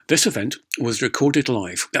This event was recorded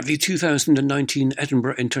live at the 2019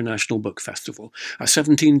 Edinburgh International Book Festival, a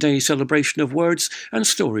 17-day celebration of words and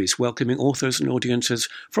stories welcoming authors and audiences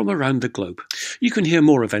from around the globe. You can hear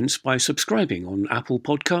more events by subscribing on Apple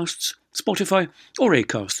Podcasts, Spotify or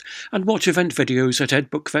Acast, and watch event videos at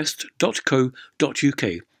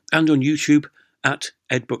edbookfest.co.uk and on YouTube at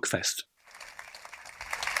edbookfest.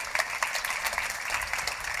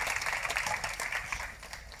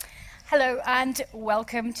 Hello and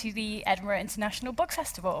welcome to the Edinburgh International Book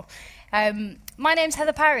Festival. My name's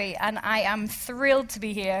Heather Parry and I am thrilled to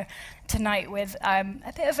be here tonight with a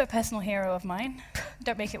bit of a personal hero of mine.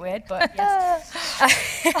 Don't make it weird, but yes.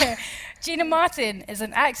 Gina Martin is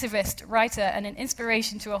an activist, writer and an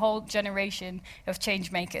inspiration to a whole generation of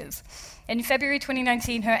change makers. In February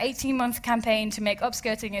 2019, her 18-month campaign to make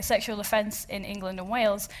upskirting a sexual offence in England and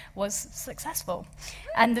Wales was successful.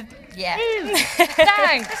 And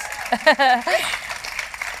Thanks.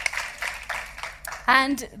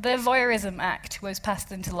 And the Voyeurism Act was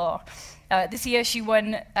passed into law. This year she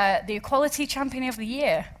won the Equality Champion of the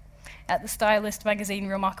Year at the Stylist magazine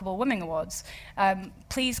Remarkable Women Awards.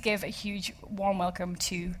 Please give a huge warm welcome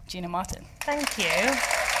to Gina Martin. Thank you.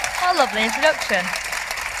 What a lovely introduction.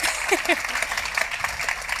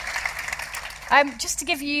 Just to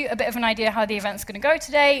give you a bit of an idea how the event's going to go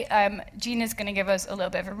today, Gina's going to give us a little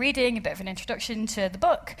bit of a reading, a bit of an introduction to the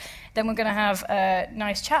book. Then we're going to have a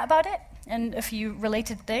nice chat about it and a few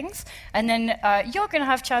related things. And then you're going to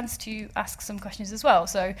have a chance to ask some questions as well.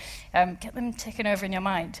 So get them ticking over in your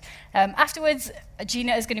mind. Afterwards,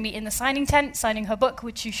 Gina is going to be in the signing tent, signing her book,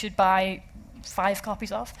 which you should buy 5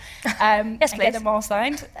 copies of. Yes, please. Get them all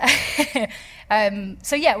signed.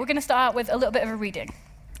 So yeah, we're going to start with a little bit of a reading.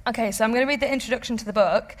 Okay, so I'm going to read the introduction to the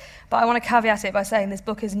book, but I want to caveat it by saying this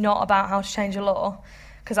book is not about how to change a law,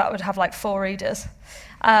 because that would have like 4 readers.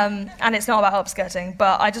 And it's not about upskirting,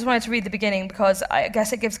 but I just wanted to read the beginning because I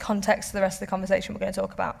guess it gives context to the rest of the conversation we're going to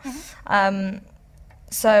talk about. Mm-hmm.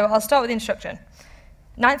 So I'll start with the introduction.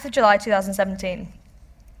 9th of July 2017.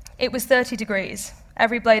 It was 30 degrees.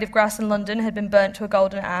 Every blade of grass in London had been burnt to a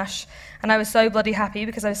golden ash, and I was so bloody happy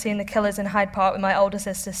because I was seeing the Killers in Hyde Park with my older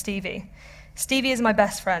sister, Stevie. Stevie is my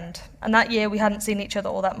best friend, and that year we hadn't seen each other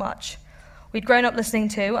all that much. We'd grown up listening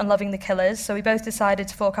to and loving the Killers, so we both decided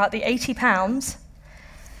to fork out the £80,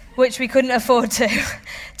 which we couldn't afford to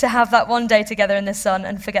have that one day together in the sun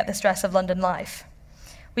and forget the stress of London life.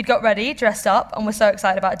 We'd got ready, dressed up, and were so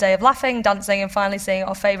excited about a day of laughing, dancing, and finally seeing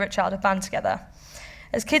our favourite childhood band together.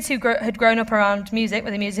 As kids who had grown up around music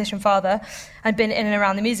with a musician father and been in and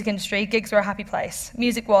around the music industry, gigs were a happy place.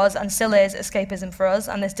 Music was, and still is, escapism for us,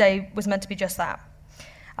 and this day was meant to be just that.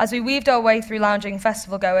 As we weaved our way through lounging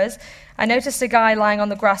festival goers, I noticed a guy lying on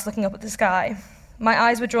the grass looking up at the sky. My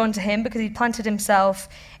eyes were drawn to him because he'd planted himself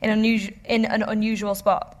in an unusual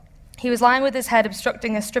spot. He was lying with his head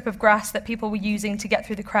obstructing a strip of grass that people were using to get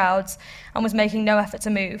through the crowds and was making no effort to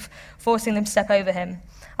move, forcing them to step over him.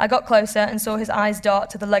 I got closer and saw his eyes dart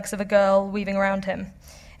to the legs of a girl weaving around him.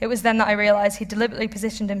 It was then that I realised he'd deliberately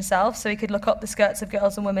positioned himself so he could look up the skirts of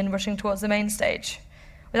girls and women rushing towards the main stage.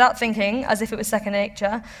 Without thinking, as if it was second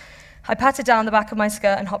nature, I patted down the back of my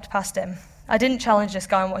skirt and hopped past him. I didn't challenge this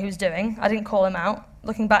guy on what he was doing. I didn't call him out.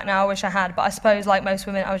 Looking back now, I wish I had, but I suppose, like most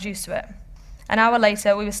women, I was used to it. An hour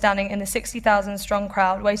later, we were standing in the 60,000-strong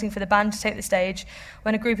crowd waiting for the band to take the stage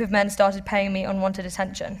when a group of men started paying me unwanted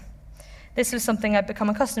attention. This was something I'd become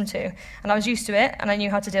accustomed to, and I was used to it, and I knew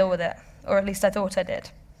how to deal with it, or at least I thought I did.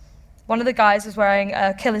 One of the guys was wearing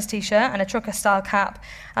a Killers t-shirt and a trucker-style cap,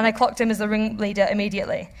 and I clocked him as the ringleader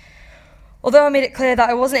immediately. Although I made it clear that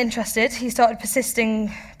I wasn't interested, he started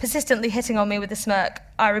persistently hitting on me with a smirk.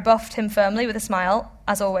 I rebuffed him firmly with a smile,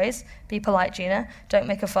 as always. Be polite, Gina. Don't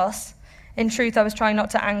make a fuss. In truth, I was trying not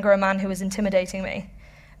to anger a man who was intimidating me.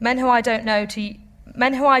 Men who I don't know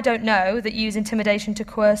that use intimidation to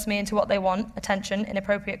coerce me into what they want, attention,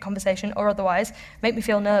 inappropriate conversation, or otherwise, make me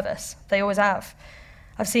feel nervous. They always have.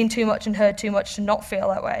 I've seen too much and heard too much to not feel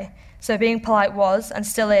that way. So being polite was, and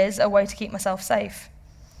still is, a way to keep myself safe.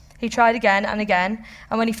 He tried again, and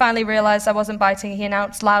when he finally realised I wasn't biting, he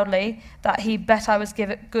announced loudly that he bet I was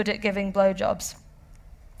good at giving blowjobs.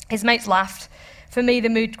 His mates laughed. For me, the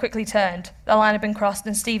mood quickly turned. The line had been crossed,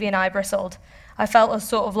 and Stevie and I bristled. I felt us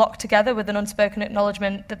sort of locked together with an unspoken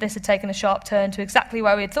acknowledgement that this had taken a sharp turn to exactly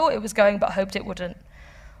where we had thought it was going, but hoped it wouldn't.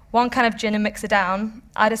 One can of gin and mix it down.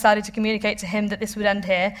 I decided to communicate to him that this would end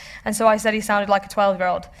here, and so I said he sounded like a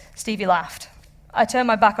 12-year-old. Stevie laughed. I turned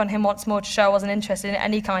my back on him once more to show I wasn't interested in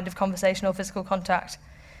any kind of conversation or physical contact.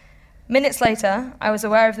 Minutes later, I was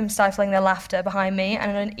aware of them stifling their laughter behind me,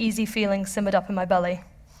 and an uneasy feeling simmered up in my belly.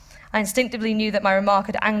 I instinctively knew that my remark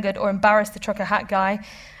had angered or embarrassed the trucker hat guy,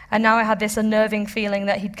 And now I had this unnerving feeling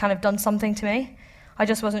that he'd kind of done something to me. I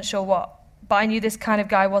just wasn't sure what. But I knew this kind of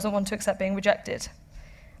guy wasn't one to accept being rejected.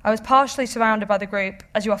 I was partially surrounded by the group,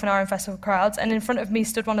 as you often are in festival crowds, and in front of me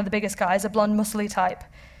stood one of the biggest guys, a blonde, muscly type.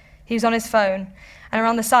 He was on his phone, and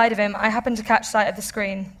around the side of him, I happened to catch sight of the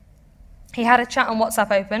screen. He had a chat on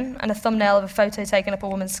WhatsApp open, and a thumbnail of a photo taken up a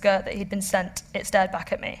woman's skirt that he'd been sent. It stared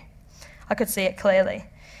back at me. I could see it clearly.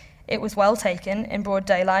 It was well taken, in broad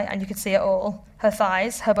daylight, and you could see it all. Her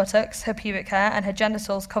thighs, her buttocks, her pubic hair, and her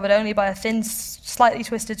genitals covered only by a thin, slightly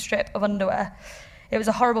twisted strip of underwear. It was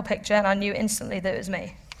a horrible picture, and I knew instantly that it was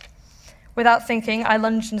me. Without thinking, I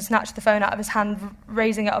lunged and snatched the phone out of his hand,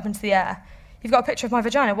 raising it up into the air. "You've got a picture of my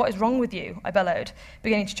vagina. What is wrong with you?" I bellowed,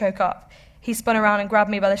 beginning to choke up. He spun around and grabbed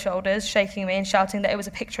me by the shoulders, shaking me and shouting that it was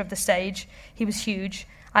a picture of the stage. He was huge.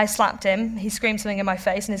 I slapped him. He screamed something in my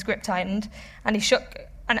face, and his grip tightened. And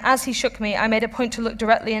as he shook me, I made a point to look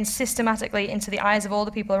directly and systematically into the eyes of all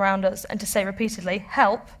the people around us and to say repeatedly,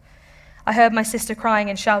 "Help." I heard my sister crying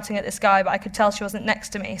and shouting at this guy, but I could tell she wasn't next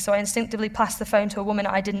to me, so I instinctively passed the phone to a woman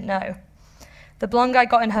I didn't know. The blonde guy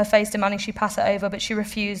got in her face demanding she pass it over, but she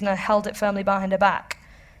refused, and I held it firmly behind her back.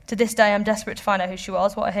 To this day, I'm desperate to find out who she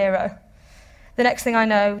was. What a hero. The next thing I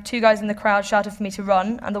know, 2 guys in the crowd shouted for me to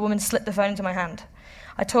run, and the woman slipped the phone into my hand.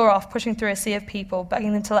 I tore off, pushing through a sea of people,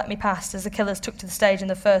 begging them to let me past as the killers took to the stage and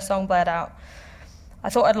the first song blared out. I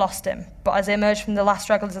thought I'd lost him, but as I emerged from the last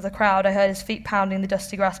stragglers of the crowd, I heard his feet pounding the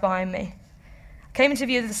dusty grass behind me. I came into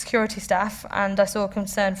view of the security staff, and I saw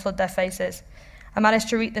concern flood their faces. I managed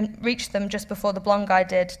to reach them just before the blonde guy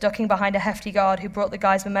did, ducking behind a hefty guard who brought the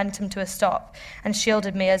guy's momentum to a stop and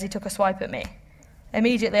shielded me as he took a swipe at me.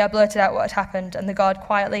 Immediately, I blurted out what had happened, and the guard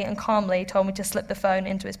quietly and calmly told me to slip the phone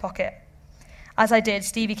into his pocket. As I did,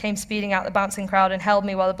 Stevie came speeding out the bouncing crowd and held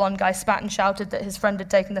me while the blonde guy spat and shouted that his friend had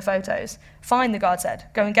taken the photos. "Fine," the guard said.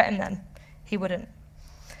 "Go and get him then." He wouldn't.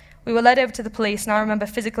 We were led over to the police, and I remember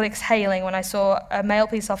physically exhaling when I saw a male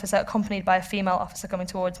police officer accompanied by a female officer coming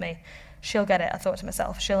towards me. She'll get it, I thought to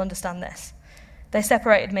myself. She'll understand this. They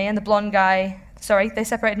separated me and the blonde guy,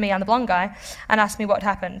 and asked me what had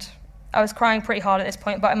happened. I was crying pretty hard at this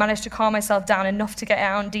point, but I managed to calm myself down enough to get it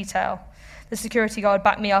out in detail. The security guard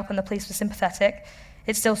backed me up and the police were sympathetic.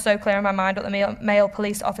 It's still so clear in my mind what the male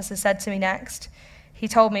police officer said to me next. He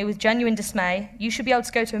told me with genuine dismay, "You should be able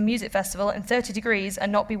to go to a music festival in 30 degrees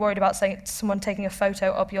and not be worried about someone taking a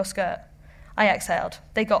photo up your skirt." I exhaled.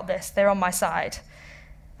 They got this. They're on my side.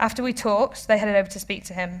 After we talked, they headed over to speak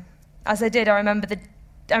to him. As they did, I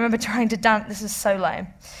remember trying to dance. This is so lame.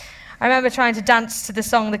 I remember trying to dance to the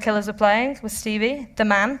song the killers were playing with Stevie, The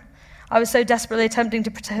Man. I was so desperately attempting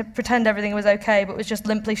to pretend everything was okay, but was just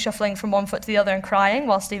limply shuffling from one foot to the other and crying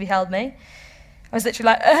while Stevie held me. I was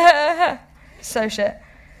literally like, so shit.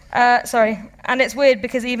 Sorry. And it's weird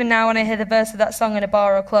because even now when I hear the verse of that song in a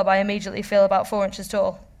bar or a club, I immediately feel about 4 inches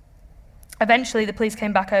tall. Eventually, the police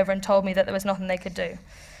came back over and told me that there was nothing they could do.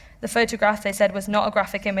 The photograph, they said, was not a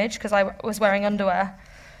graphic image because I was wearing underwear.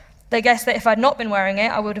 They guessed that if I'd not been wearing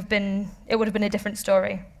it, it would have been a different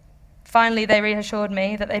story. Finally, they reassured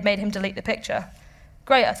me that they'd made him delete the picture.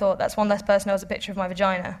 Great, I thought, that's one less person who has a picture of my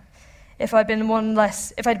vagina. If I'd been in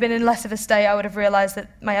less of a state, I would have realised that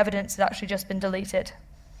my evidence had actually just been deleted.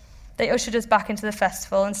 They ushered us back into the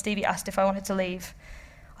festival, and Stevie asked if I wanted to leave.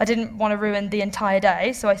 I didn't want to ruin the entire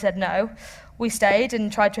day, so I said no. We stayed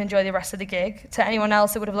and tried to enjoy the rest of the gig. To anyone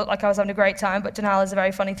else, it would have looked like I was having a great time, but denial is a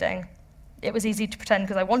very funny thing. It was easy to pretend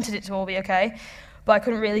because I wanted it to all be okay, but I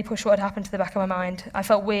couldn't really push what had happened to the back of my mind. I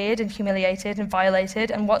felt weird and humiliated and violated,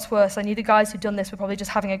 and what's worse, I knew the guys who'd done this were probably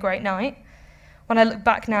just having a great night. When I look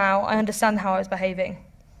back now, I understand how I was behaving.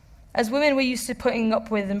 As women, we're used to putting up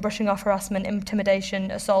with and brushing off harassment, intimidation,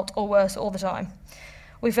 assault, or worse all the time.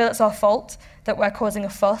 We feel it's our fault, that we're causing a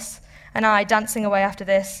fuss, and I, dancing away after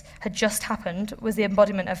this had just happened, was the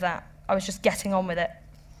embodiment of that. I was just getting on with it.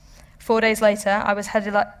 4 days later, I was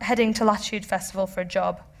heading to Latitude Festival for a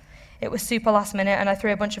job. It was super last minute, and I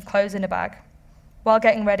threw a bunch of clothes in a bag. While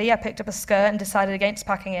getting ready, I picked up a skirt and decided against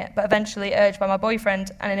packing it, but eventually, urged by my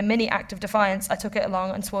boyfriend, and in a mini act of defiance, I took it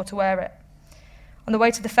along and swore to wear it. On the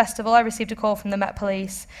way to the festival, I received a call from the Met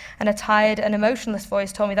Police, and a tired and emotionless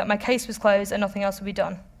voice told me that my case was closed and nothing else would be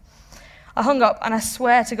done. I hung up, and I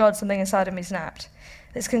swear to God something inside of me snapped.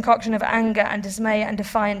 This concoction of anger and dismay and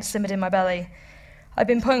defiance simmered in my belly. I'd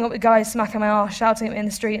been putting up with guys smacking my arse, shouting at me in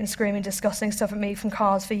the street and screaming disgusting stuff at me from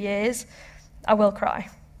cars for years. I will cry.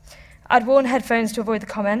 I'd worn headphones to avoid the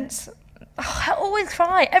comments. Oh, I always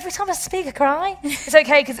cry. Every time I speak, I cry. It's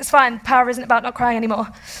okay, because it's fine. Power isn't about not crying anymore.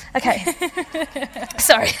 Okay.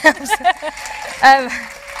 Sorry.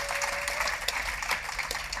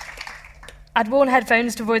 I'd worn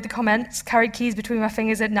headphones to avoid the comments, carried keys between my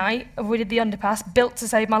fingers at night, avoided the underpass, built to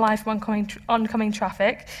save my life from oncoming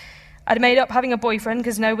traffic. I'd made up having a boyfriend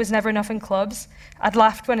because no was never enough in clubs. I'd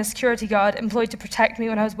laughed when a security guard employed to protect me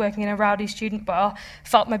when I was working in a rowdy student bar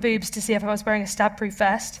felt my boobs to see if I was wearing a stab-proof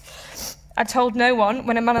vest. I'd told no one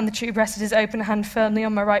when a man on the tube rested his open hand firmly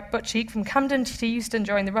on my right butt cheek from Camden to Euston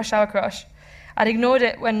during the rush hour crush. I'd ignored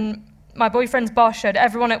it when my boyfriend's boss showed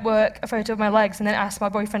everyone at work a photo of my legs and then asked my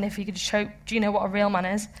boyfriend if he could show, do you know what a real man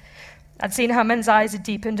is? I'd seen how men's eyes had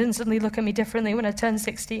deepened and suddenly look at me differently when I turned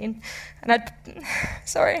 16. And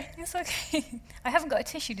sorry. It's okay. I haven't got a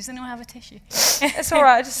tissue. Does anyone have a tissue? It's all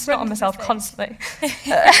right. I just snot on myself constantly.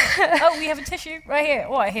 Oh, we have a tissue right here.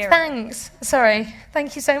 Oh, I hear it. Thanks. Sorry.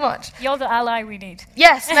 Thank you so much. You're the ally we need.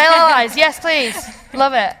 Yes, male allies. Yes, please.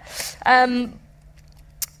 Love it.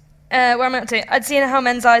 Where am I up to? I'd seen how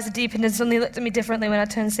men's eyes had deepened and suddenly looked at me differently when I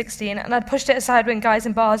turned 16, and I'd pushed it aside when guys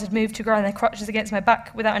in bars had moved to grind their crotches against my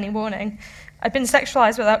back without any warning. I'd been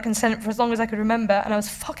sexualised without consent for as long as I could remember, and I was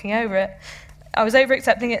fucking over it. I was over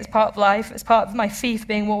accepting it as part of life, as part of my fee for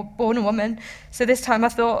being born a woman, so this time I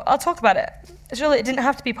thought, I'll talk about it. Surely it didn't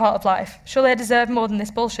have to be part of life. Surely I deserved more than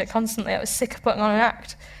this bullshit constantly. I was sick of putting on an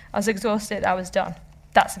act. I was exhausted. I was done.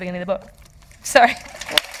 That's the beginning of the book. Sorry.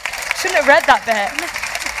 Shouldn't have read that bit.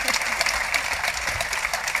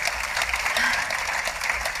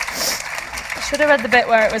 Should have read the bit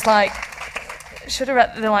where it was like, should have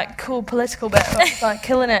read the like cool political bit, where it was like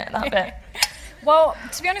killing it, that bit. Well,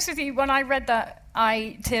 to be honest with you, when I read that,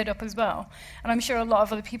 I teared up as well. And I'm sure a lot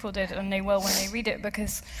of other people did, and they will when they read it,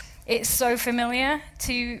 because it's so familiar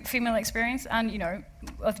to female experience, and, you know,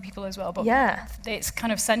 other people as well, but yeah, it's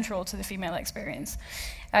kind of central to the female experience.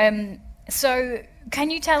 So can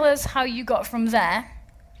you tell us how you got from there,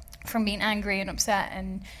 from being angry and upset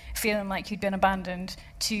and feeling like you'd been abandoned,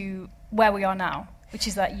 to where we are now, which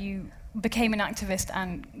is that you became an activist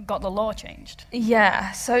and got the law changed?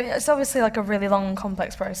 Yeah, so it's obviously like a really long,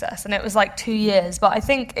 complex process, and it was like 2 years, but I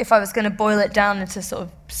think if I was going to boil it down into sort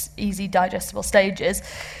of easy, digestible stages,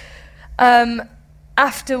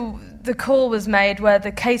 after the call was made where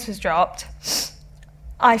the case was dropped,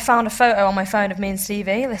 I found a photo on my phone of me and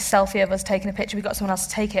Stevie, this selfie of us taking a picture. We got someone else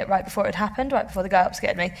to take it right before it happened, right before the guy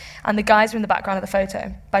upscared me, and the guys were in the background of the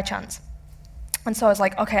photo, by chance. And so I was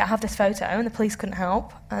like, okay, I have this photo, and the police couldn't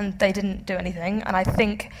help, and they didn't do anything. And I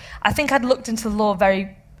think I'd looked into the law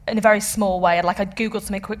in a very small way. I'd Googled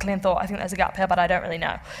something quickly and thought, I think there's a gap here, but I don't really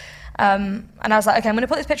know. And I was like, okay, I'm going to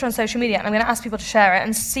put this picture on social media, and I'm going to ask people to share it.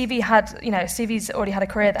 And Stevie's already had a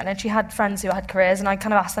career then, and she had friends who had careers, and I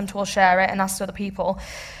kind of asked them to all share it and asked other people.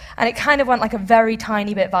 And it kind of went like a very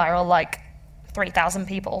tiny bit viral, like 3,000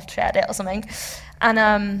 people shared it or something.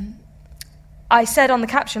 And I said on the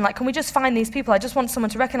caption, like, can we just find these people? I just want someone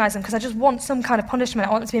to recognise them because I just want some kind of punishment.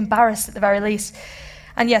 I want them to be embarrassed at the very least.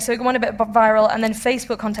 And yeah, so it went a bit viral, and then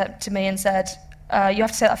Facebook contacted me and said, you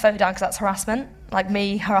have to take that photo down because that's harassment. Like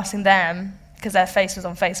me harassing them because their face was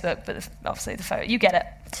on Facebook, but obviously the photo, you get it.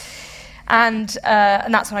 And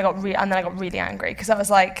that's when I got really angry because I was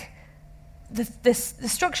like, the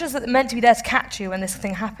structures that are meant to be there to catch you when this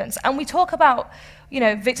thing happens. And we talk about,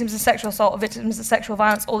 victims of sexual assault or victims of sexual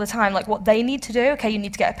violence all the time, like what they need to do. Okay, you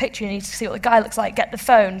need to get a picture, you need to see what the guy looks like, get the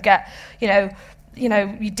phone,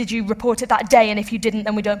 did you report it that day? And if you didn't,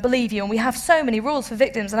 then we don't believe you. And we have so many rules for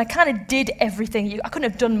victims, and I kind of did everything. I couldn't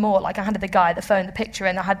have done more. Like, I handed the guy the phone, the picture,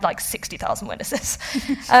 and I had like 60,000 witnesses.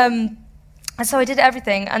 And so I did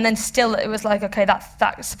everything, and then still it was like, okay,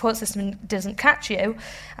 that support system doesn't catch you,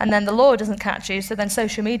 and then the law doesn't catch you, so then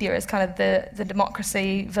social media is kind of the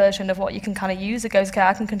democracy version of what you can kind of use. It goes, okay,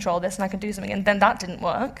 I can control this and I can do something, and then that didn't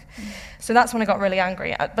work. So that's when I got really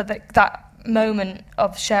angry. But that moment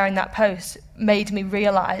of sharing that post made me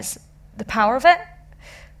realise the power of it,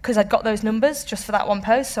 because I'd got those numbers just for that one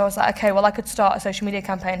post. So I was like, okay, well, I could start a social media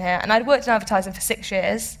campaign here. And I'd worked in advertising for 6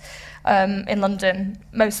 years in London,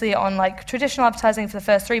 mostly on like traditional advertising for the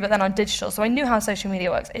first 3, but then on digital. So I knew how social media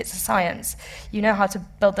works. It's a science. You know how to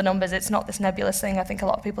build the numbers. It's not this nebulous thing I think a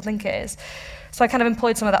lot of people think it is. So I kind of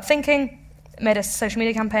employed some of that thinking, made a social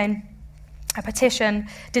media campaign, a petition,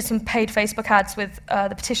 did some paid Facebook ads with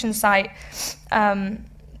the petition site.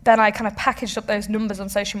 Then I kind of packaged up those numbers on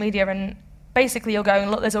social media, and basically you're going,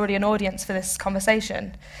 look, there's already an audience for this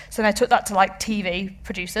conversation. So then I took that to like TV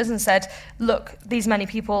producers and said, look, these many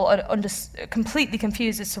people are completely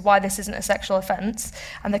confused as to why this isn't a sexual offence,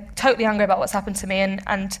 and they're totally angry about what's happened to me.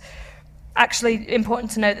 And actually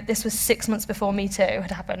important to note that this was 6 months before Me Too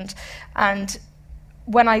had happened. And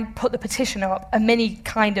when I put the petition up, a mini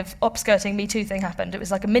kind of upskirting Me Too thing happened. It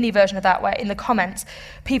was like a mini version of that, where in the comments,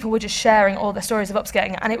 people were just sharing all their stories of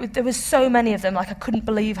upskirting, and there was so many of them, like I couldn't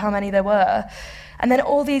believe how many there were. And then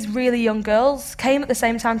all these really young girls came at the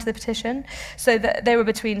same time to the petition, so that they were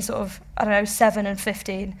between sort of, 7 and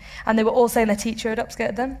 15, and they were all saying their teacher had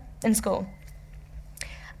upskirted them in school.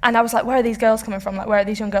 And I was like, where are these girls coming from? Like, where are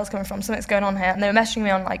these young girls coming from? Something's going on here. And they were messaging me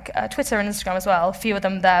on like Twitter and Instagram as well, a few of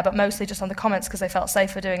them there, but mostly just on the comments because they felt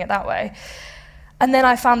safer doing it that way. And then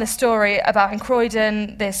I found this story about in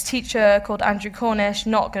Croydon, this teacher called Andrew Cornish,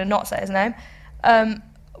 not going to not say his name,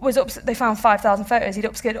 they found 5,000 photos. He'd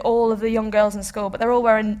upskirted all of the young girls in school, but they're all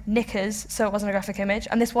wearing knickers, so it wasn't a graphic image.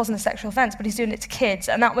 And this wasn't a sexual offence, but he's doing it to kids.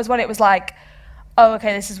 And that was when it was like, oh,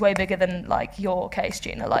 okay, this is way bigger than like your case,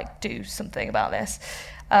 Gina. Like, do something about this.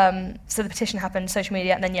 So the petition happened, social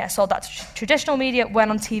media, and then, sold that to traditional media, went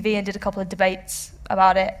on TV and did a couple of debates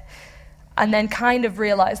about it, and then kind of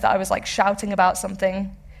realised that I was like shouting about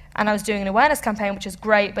something. And I was doing an awareness campaign, which is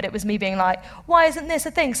great, but it was me being like, why isn't this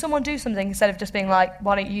a thing? Someone do something, instead of just being like,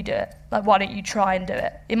 why don't you do it? Like, why don't you try and do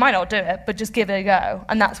it? You might not do it, but just give it a go.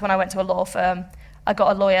 And that's when I went to a law firm. I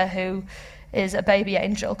got a lawyer who is a baby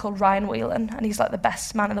angel called Ryan Whelan, and he's like the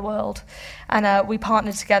best man in the world. And we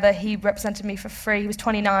partnered together. He represented me for free. He was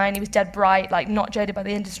 29. He was dead bright, like not jaded by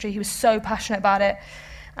the industry. He was so passionate about it.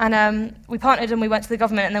 And we partnered and we went to the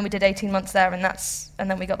government, and then we did 18 months there, and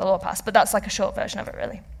then we got the law passed. But that's like a short version of it,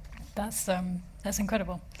 really. That's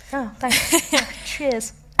incredible. Oh, thanks.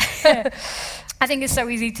 Cheers. I think it's so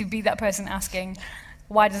easy to be that person asking,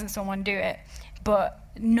 why doesn't someone do it? But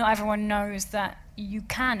not everyone knows that you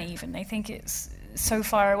can even. They think it's so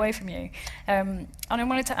far away from you. And I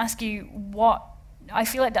wanted to ask you I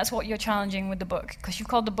feel like that's what you're challenging with the book, because you've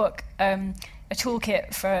called the book a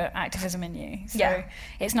toolkit for activism in you. So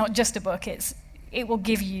it's not just a book, it will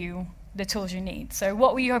give you the tools you need. So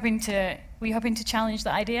what were you hoping to challenge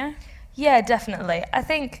that idea? Yeah, definitely. I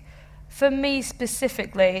think for me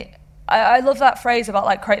specifically, I love that phrase about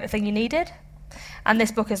like create the thing you needed. And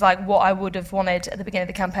this book is like what I would have wanted at the beginning of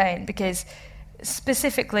the campaign, because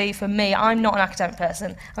specifically for me, I'm not an academic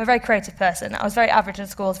person. I'm a very creative person. I was very average in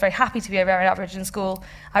school. I was very happy to be very average in school.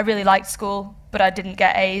 I really liked school, but I didn't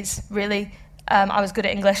get A's, really. I was good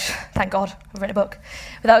at English, thank God, I've written a book.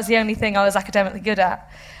 But that was the only thing I was academically good at.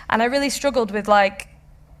 And I really struggled with like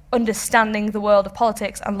understanding the world of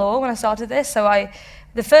politics and law when I started this. So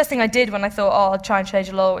the first thing I did when I thought, I'll try and change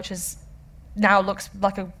the law, which is now looks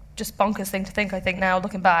like a just bonkers thing to think, I think now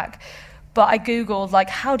looking back. But I Googled, like,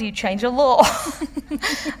 how do you change a law?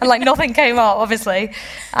 And, like, nothing came up, obviously.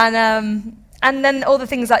 And then all the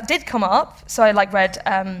things that did come up, so I, like, read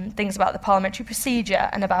things about the parliamentary procedure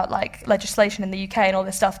and about, like, legislation in the UK and all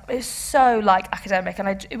this stuff. It was so, like, academic,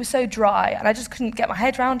 and it was so dry, and I just couldn't get my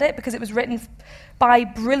head around it because it was written by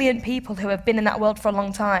brilliant people who have been in that world for a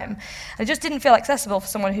long time. And it just didn't feel accessible for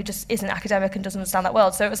someone who just isn't academic and doesn't understand that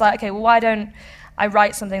world. So it was like, okay, well, why don't I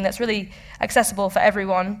write something that's really accessible for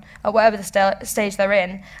everyone at whatever the stage they're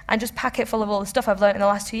in, and just pack it full of all the stuff I've learned in the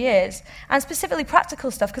last 2 years, and specifically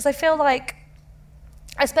practical stuff, because I feel like,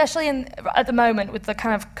 especially at the moment with the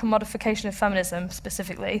kind of commodification of feminism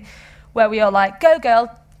specifically, where we are like, go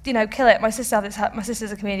girl, you know, kill it. My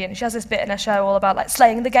sister's a comedian, and she has this bit in her show all about like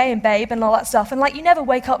slaying the game, babe, and all that stuff, and like you never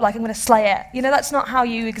wake up like I'm going to slay it, you know, that's not how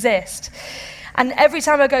you exist. And every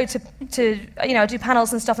time I go to you know, do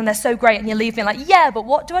panels and stuff, and they're so great, and you leave being like, yeah, but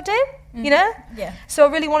what do I do? You know? Yeah. So I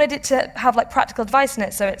really wanted it to have like practical advice in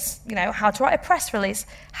it. So it's, you know, how to write a press release,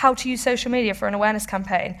 how to use social media for an awareness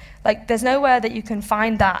campaign. Like there's nowhere that you can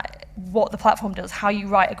find that, what the platform does, how you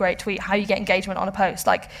write a great tweet, how you get engagement on a post.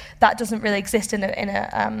 Like that doesn't really exist in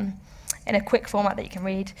a quick format that you can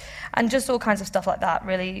read. And just all kinds of stuff like that,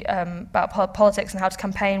 really, about politics and how to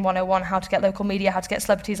campaign 101, how to get local media, how to get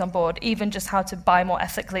celebrities on board, even just how to buy more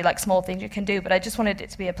ethically, like small things you can do. But I just wanted it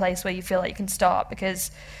to be a place where you feel like you can start,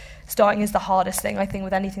 because starting is the hardest thing, I think,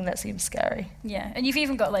 with anything that seems scary. Yeah, and you've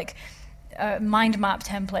even got like mind map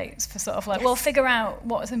templates for sort of like, well, figure out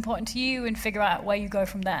what's important to you and figure out where you go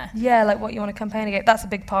from there. Yeah, like what you want to campaign against. That's a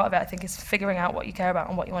big part of it, I think, is figuring out what you care about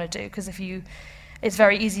and what you want to do. Because it's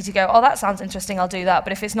very easy to go, oh, that sounds interesting, I'll do that.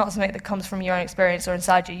 But if it's not something that comes from your own experience or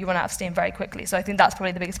inside you, you run out of steam very quickly. So I think that's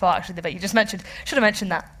probably the biggest part, actually, the bit you just mentioned. Should have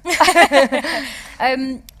mentioned that.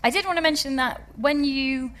 I did want to mention that when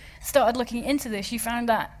you started looking into this, you found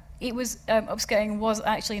that it was upskirting was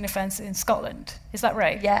actually an offence in Scotland. Is that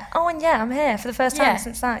right? Yeah. Oh, and yeah, I'm here for the first time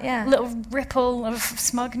since that, yeah. Little ripple of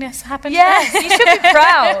smugness happened. Yes, you should be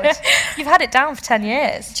proud. You've had it down for 10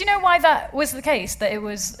 years. Do you know why that was the case, that it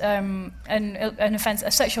was an offence,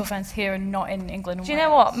 a sexual offence here and not in England and Do you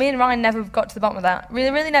know what? Me and Ryan never got to the bottom of that.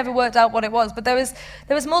 Really never worked out what it was, but there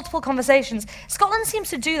was multiple conversations. Scotland seems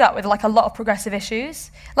to do that with like a lot of progressive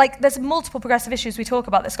issues. Like there's multiple progressive issues we talk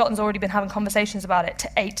about that Scotland's already been having conversations about it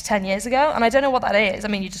 8 to 10 years ago, and I don't know what that is. I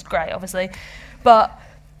mean, you're just great, obviously. But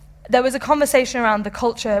there was a conversation around the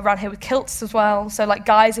culture around here with kilts as well. So like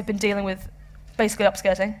guys have been dealing with basically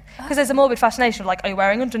upskirting. Because there's a morbid fascination of like, are you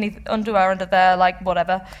wearing underwear under there, like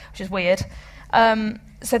whatever, which is weird.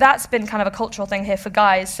 So that's been kind of a cultural thing here for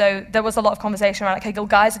guys. So there was a lot of conversation around, okay,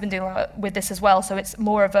 guys have been dealing with this as well. So it's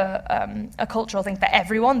more of a cultural thing for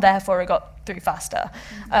everyone. Therefore, it got through faster,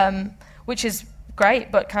 which is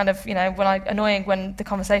great, but kind of, annoying when the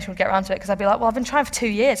conversation would get around to it, because I'd be like, well, I've been trying for 2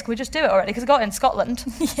 years. Can we just do it already? Because I got it in Scotland.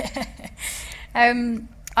 Yeah.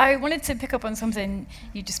 I wanted to pick up on something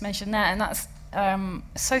you just mentioned there, and that's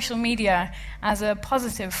social media as a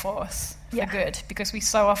positive force for good, because we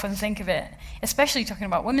so often think of it, especially talking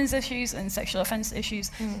about women's issues and sexual offence issues,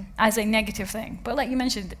 as a negative thing. But like you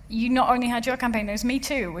mentioned, you not only had your campaign, there's Me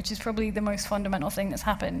Too, which is probably the most fundamental thing that's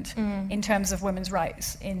happened in terms of women's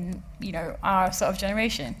rights in our sort of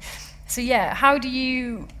generation. So yeah, how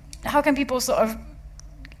can people sort of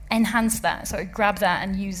enhance that, sort of grab that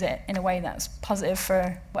and use it in a way that's positive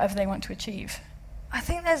for whatever they want to achieve? I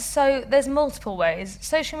think there's multiple ways.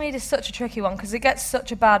 Social media is such a tricky one because it gets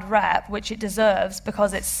such a bad rep, which it deserves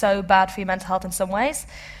because it's so bad for your mental health in some ways.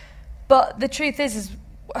 But the truth is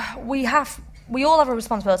we all have a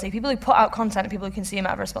responsibility. People who put out content and people who consume it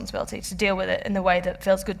have a responsibility to deal with it in the way that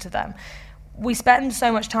feels good to them. We spend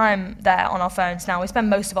so much time there on our phones now. We spend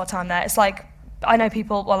most of our time there. It's like, I know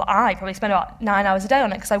people, well, I probably spend about 9 hours a day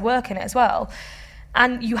on it because I work in it as well.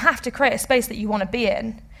 And you have to create a space that you want to be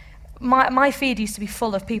in. My feed used to be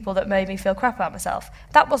full of people that made me feel crap about myself.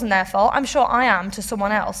 That wasn't their fault. I'm sure I am to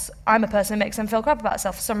someone else. I'm a person who makes them feel crap about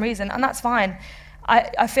themselves for some reason, and that's fine.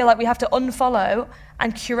 I feel like we have to unfollow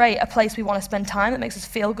and curate a place we want to spend time that makes us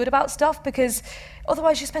feel good about stuff, because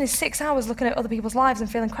otherwise you're spending 6 hours looking at other people's lives and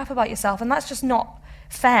feeling crap about yourself, and that's just not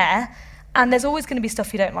fair. And there's always going to be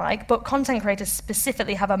stuff you don't like, but content creators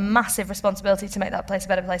specifically have a massive responsibility to make that place a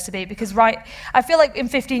better place to be, because I feel like in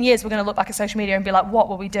 15 years we're going to look back at social media and be like, what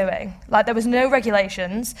were we doing? Like, there was no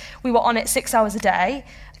regulations, we were on it 6 hours a day,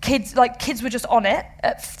 kids were just on it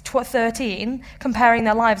at 13, comparing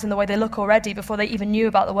their lives and the way they look already before they even knew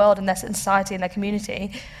about the world and their society and their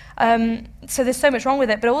community. So there's so much wrong with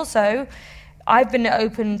it, but also I've been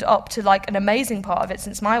opened up to like an amazing part of it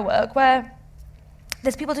since my work, where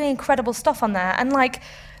there's people doing incredible stuff on there, and like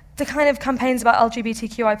the kind of campaigns about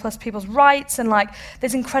LGBTQI plus people's rights, and like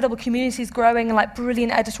there's incredible communities growing, and like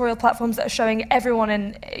brilliant editorial platforms that are showing everyone,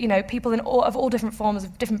 and people of all different forms,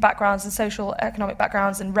 of different backgrounds and social economic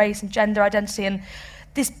backgrounds and race and gender identity, and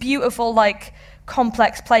this beautiful like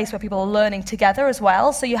complex place where people are learning together as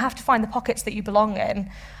well. So you have to find the pockets that you belong in,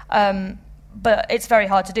 but it's very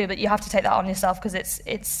hard to do. But you have to take that on yourself, because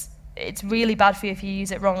it's really bad for you if you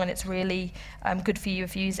use it wrong, and it's really good for you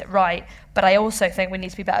if you use it right. But I also think we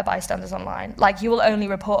need to be better bystanders online. Like, you will only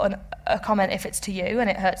report a comment if it's to you and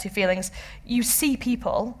it hurts your feelings. You see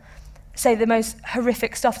people say the most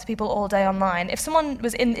horrific stuff to people all day online. If someone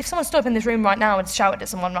stood up in this room right now and shouted at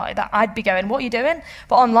someone like that, I'd be going, what are you doing?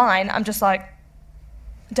 But online, I'm just like,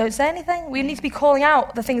 don't say anything. We need to be calling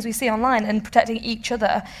out the things we see online and protecting each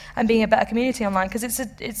other and being a better community online, because it's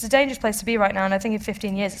a dangerous place to be right now, and I think in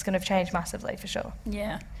 15 years it's going to change massively, for sure.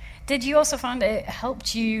 Yeah. Did you also find it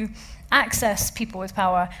helped you access people with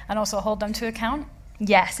power and also hold them to account?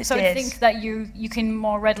 Yes, it so did. I think that you can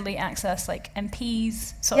more readily access like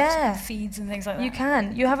MPs sort of feeds and things like that. You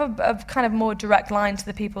can. You have a kind of more direct line to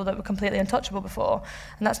the people that were completely untouchable before,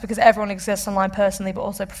 and that's because everyone exists online personally but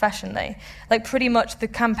also professionally. Like, pretty much the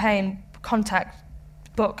campaign contact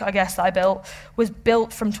book, I guess, that I built was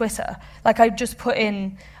built from Twitter. Like, I just put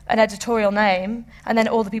in an editorial name, and then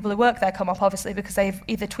all the people who work there come up, obviously, because they've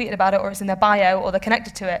either tweeted about it or it's in their bio or they're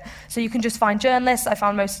connected to it. So you can just find journalists. I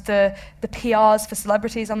found most of the PRs for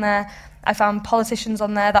celebrities on there. I found politicians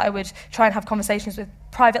on there that I would try and have conversations with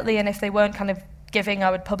privately, and if they weren't kind of giving,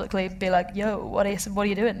 I would publicly be like, yo, what are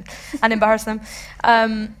you doing? And embarrass them.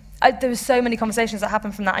 There was so many conversations that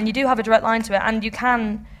happened from that, and you do have a direct line to it, and you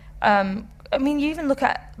can... you even look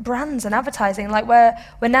at brands and advertising, like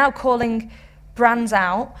we're now calling brands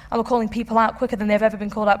out, and we're calling people out quicker than they've ever been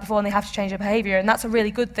called out before, and they have to change their behaviour, and that's a really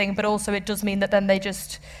good thing, but also it does mean that then they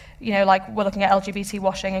just You know, like we're looking at LGBT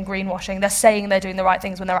washing and greenwashing. They're saying they're doing the right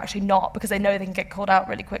things when they're actually not, because they know they can get called out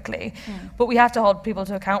really quickly. But we have to hold people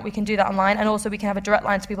to account. We can do that online, and also we can have a direct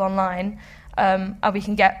line to people online, and we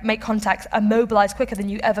can make contacts and mobilise quicker than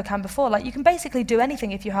you ever can before. Like, you can basically do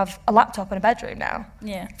anything if you have a laptop in a bedroom now,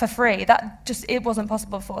 for free. It wasn't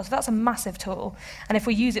possible before. So that's a massive tool. And if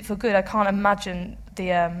we use it for good, I can't imagine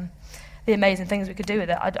the amazing things we could do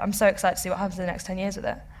with it. I'm so excited to see what happens in the next 10 years with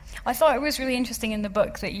it. I thought it was really interesting in the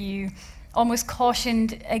book that you almost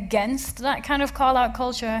cautioned against that kind of call-out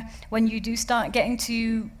culture when you do start getting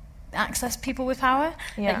to access people with power.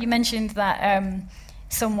 Yeah. Like you mentioned that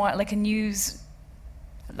somewhat like a news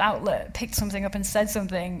outlet picked something up and said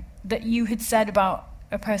something that you had said about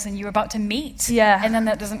a person you were about to meet. Yeah. And then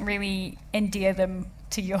that doesn't really endear them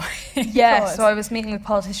to your cause. So I was meeting with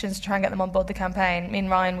politicians to try and get them on board the campaign. Me and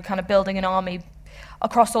Ryan were kind of building an army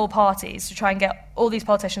across all parties to try and get all these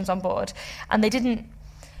politicians on board. And they didn't...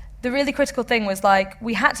 The really critical thing was, like,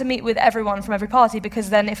 we had to meet with everyone from every party,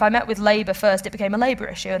 because then if I met with Labour first, it became a Labour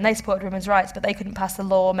issue, and they supported women's rights, but they couldn't pass the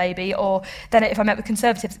law, maybe. Or then if I met with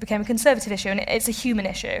Conservatives, it became a Conservative issue, and it's a human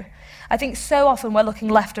issue. I think so often we're looking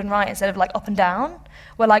left and right instead of, like, up and down.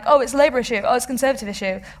 We're like, oh, it's a Labour issue, oh, it's a Conservative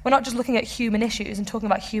issue. We're not just looking at human issues and talking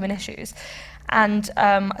about human issues. And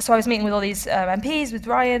so I was meeting with all these MPs, with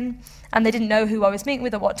Ryan, and they didn't know who I was meeting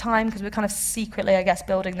with at what time, because we were kind of secretly, I guess,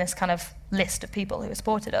 building this kind of list of people who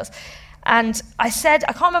supported us. And I said,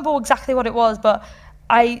 I can't remember exactly what it was, but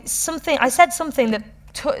I said something that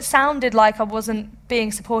sounded like I wasn't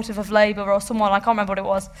being supportive of Labour or someone, I can't remember what it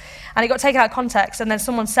was. And it got taken out of context, and then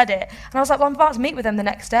someone said it. And I was like, well, I'm about to meet with them the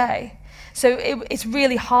next day. So it's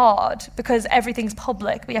really hard, because everything's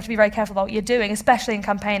public. We have to be very careful about what you're doing, especially in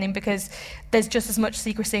campaigning, because there's just as much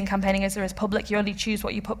secrecy in campaigning as there is public. You only choose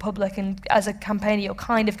what you put public, and as a campaigner, you're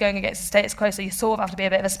kind of going against the status quo, so you sort of have to be a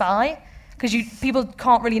bit of a spy, because people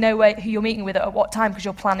can't really know who you're meeting with at what time, because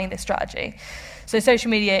you're planning this strategy. So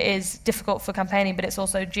social media is difficult for campaigning, but it's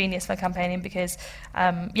also genius for campaigning, because,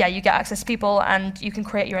 you get access to people, and you can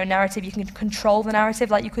create your own narrative. You can control the narrative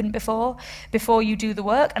like you couldn't before you do the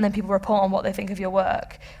work, and then people report on what they think of your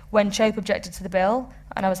work. When Chope objected to the bill,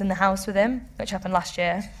 and I was in the House with him, which happened last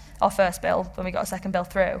year, our first bill, when we got a second bill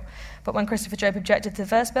through. But when Christopher Chope objected to the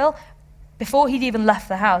first bill, before he'd even left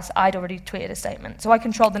the House, I'd already tweeted a statement. So I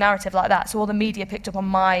controlled the narrative like that. So all the media picked up on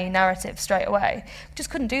my narrative straight away. We just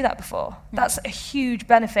couldn't do that before. That's a huge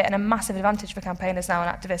benefit and a massive advantage for campaigners now, and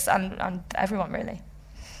activists, and everyone, really.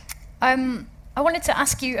 I wanted to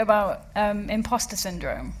ask you about imposter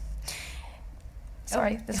syndrome.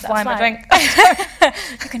 Sorry, this is wine my drink.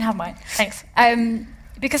 You can have mine. Thanks.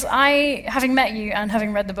 Because having met you and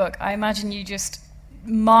having read the book, I imagine you just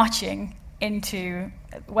marching into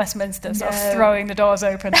Westminster, sort of throwing the doors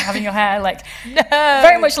open, having your hair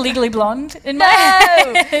very much Legally Blonde in my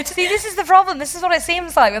head. See, this is the problem. This is what it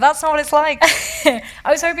seems like, but that's not what it's like. I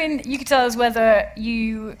was hoping you could tell us whether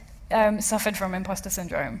you suffered from imposter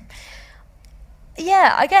syndrome.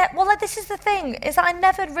 Yeah, this is the thing, is that I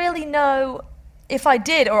never really know if I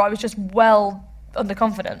did or I was just well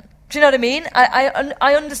underconfident. Do you know what I mean?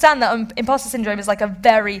 I understand that imposter syndrome is like a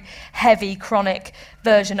very heavy, chronic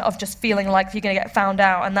version of just feeling like you're going to get found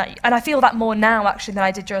out, and I feel that more now actually than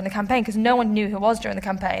I did during the campaign, because no one knew who I was during the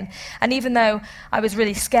campaign. And even though I was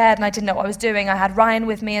really scared and I didn't know what I was doing, I had Ryan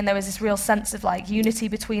with me, and there was this real sense of like unity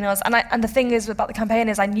between us. And the thing is about the campaign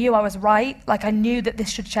is I knew I was right. Like, I knew that this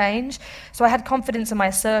should change. So I had confidence in my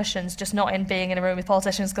assertions, just not in being in a room with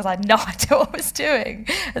politicians, because I had no idea what I was doing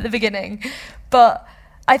at the beginning. But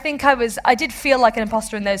I think I did feel like an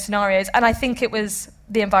imposter in those scenarios, and I think it was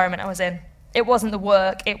the environment I was in. It wasn't the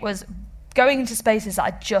work, it was going into spaces that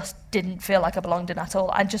I just didn't feel like I belonged in at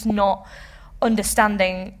all, and just not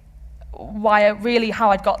understanding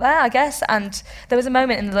how I'd got there, I guess. And there was a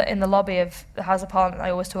moment in the lobby of the House of Parliament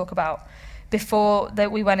I always talk about, before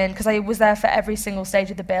that we went in, because I was there for every single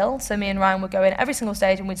stage of the bill. So me and Ryan would go in every single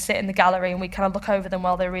stage, and we'd sit in the gallery and we'd kind of look over them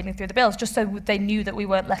while they were reading through the bills, just so they knew that we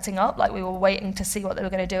weren't letting up, like we were waiting to see what they were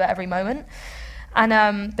going to do at every moment.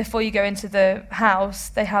 And before you go into the House,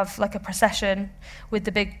 they have like a procession with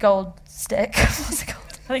the big gold stick. What's it called?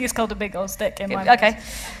 I think it's called a big gold stick in my Okay,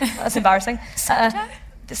 that's embarrassing.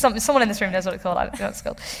 Someone in this room knows what it's called. I don't know what it's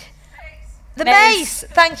called. The mace!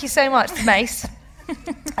 Thank you so much, the mace.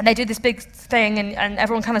 And they do this big thing, and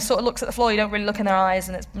everyone kind of sort of looks at the floor. You don't really look in their eyes,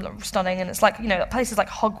 and it's stunning. And it's like, that place is like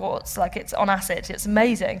Hogwarts, like it's on acid. It's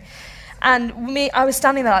amazing. And I was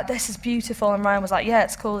standing there like, this is beautiful. And Ryan was like, yeah,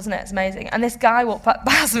 it's cool, isn't it? It's amazing. And this guy walked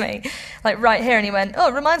past me, like right here, and he went, oh,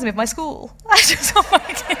 it reminds me of my school. I just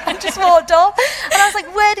walked off. And I was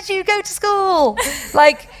like, where did you go to school?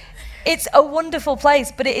 Like, It's a wonderful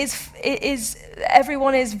place, but it is.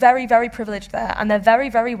 Everyone is very, very privileged there, and they're very,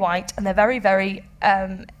 very white, and they're very, very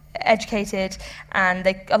educated, and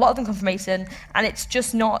a lot of them come from Eton, and it's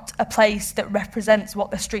just not a place that represents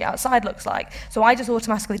what the street outside looks like. So I just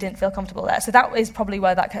automatically didn't feel comfortable there. So that is probably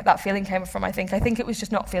where that feeling came from. I think it was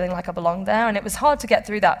just not feeling like I belonged there, and it was hard to get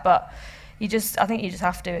through that. But I think you just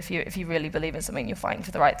have to, if you really believe in something, you're fighting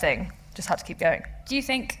for the right thing. Just have to keep going. Do you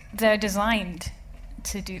think they're designed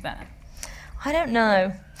to do that? I don't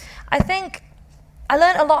know. I think I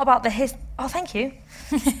learned a lot about the Oh, thank you.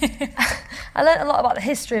 I learned a lot about the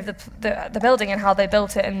history of the building and how they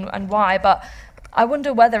built it and why, but I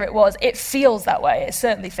wonder whether it feels that way. It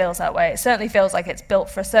certainly feels that way. It certainly feels like it's built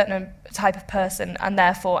for a certain type of person, and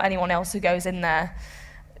therefore anyone else who goes in there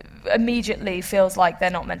immediately feels like they're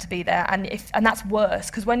not meant to be there. And that's worse,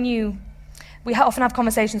 because we often have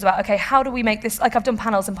conversations about, okay, how do we make this, like I've done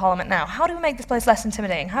panels in Parliament now, how do we make this place less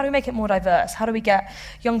intimidating? How do we make it more diverse? How do we get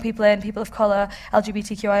young people in, people of colour,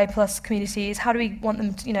 LGBTQIA plus communities? How do we want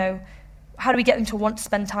them to, how do we get them to want to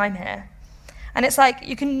spend time here? And it's like,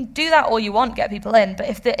 you can do that all you want, get people in, but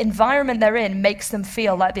if the environment they're in makes them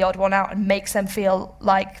feel like the odd one out and makes them feel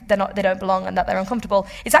like they don't belong and that they're uncomfortable,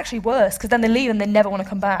 it's actually worse, because then they leave and they never want to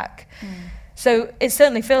come back. So it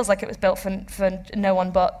certainly feels like it was built for no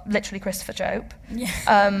one but literally Christopher Chope.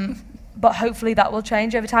 Yeah. But hopefully that will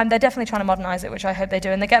change over time. They're definitely trying to modernise it, which I hope they do.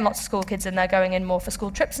 And they're getting lots of school kids in there going in more for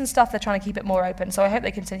school trips and stuff. They're trying to keep it more open. So I hope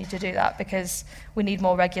they continue to do that, because we need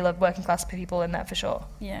more regular working class people in there for sure.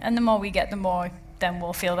 Yeah, and the more we get, the more then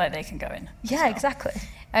we'll feel like they can go in. Yeah, exactly.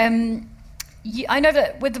 I know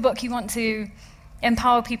that with the book you want to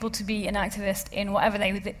empower people to be an activist in whatever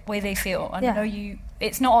way they feel. And I know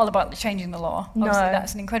it's not all about changing the law. Obviously,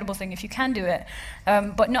 that's an incredible thing if you can do it,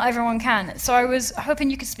 but not everyone can. So I was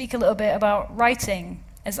hoping you could speak a little bit about writing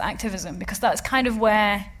as activism, because that's kind of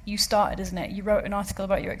where you started, isn't it? You wrote an article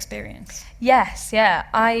about your experience. Yes, yeah.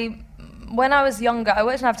 When I was younger, I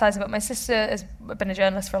worked in advertising, but my sister has been a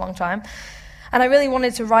journalist for a long time. And I really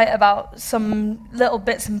wanted to write about some little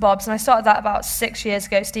bits and bobs, and I started that about 6 years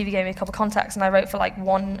ago. Stevie gave me a couple of contacts, and I wrote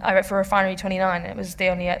for Refinery 29. It was the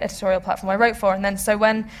only editorial platform I wrote for. And then so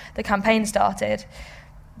when the campaign started,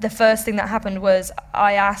 the first thing that happened was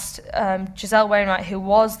I asked Giselle Wainwright, who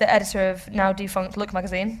was the editor of now defunct Look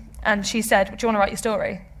magazine, and she said, "Do you want to write your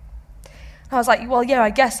story?" And I was like, well, yeah, I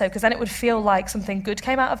guess so, because then it would feel like something good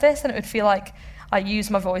came out of this, and it would feel like I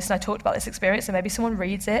used my voice and I talked about this experience and maybe someone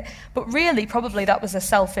reads it. But really, probably that was a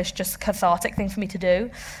selfish, just cathartic thing for me to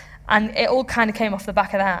do. And it all kind of came off the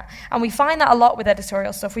back of that. And we find that a lot with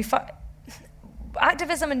editorial stuff.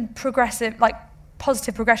 Activism and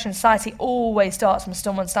positive progression in society always starts from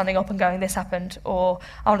someone standing up and going, this happened, or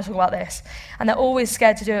I want to talk about this. And they're always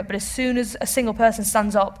scared to do it, but as soon as a single person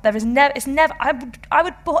stands up, I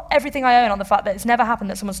would put everything I own on the fact that it's never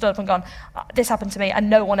happened that someone stood up and gone, this happened to me, and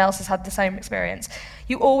no one else has had the same experience.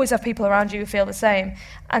 You always have people around you who feel the same.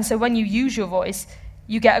 And so when you use your voice,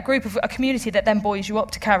 you get a community that then buoys you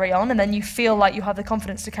up to carry on, and then you feel like you have the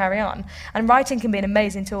confidence to carry on. And writing can be an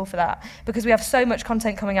amazing tool for that, because we have so much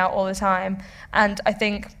content coming out all the time, and I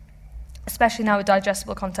think, especially now with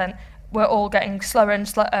digestible content, we're all getting slower and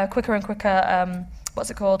quicker and quicker, what's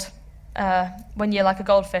it called? When you're like a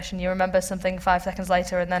goldfish and you remember something 5 seconds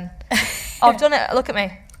later and then, I've done it, look at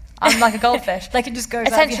me. I'm like a goldfish. Like it just goes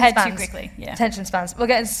out of your head too quickly. Yeah. Attention spans. We're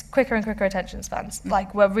getting quicker and quicker attention spans. Mm-hmm.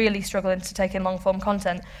 Like we're really struggling to take in long form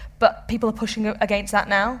content, but people are pushing against that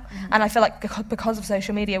now. Mm-hmm. And I feel like because of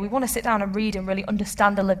social media, we want to sit down and read and really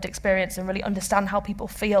understand the lived experience and really understand how people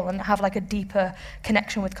feel and have like a deeper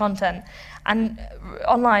connection with content. And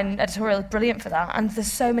online editorial is brilliant for that. And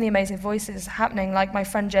there's so many amazing voices happening. Like my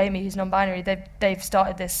friend Jamie, who's non-binary, they've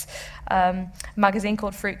started this magazine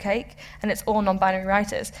called Fruitcake, and it's all non-binary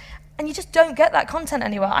writers. And you just don't get that content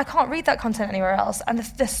anywhere. I can't read that content anywhere else. And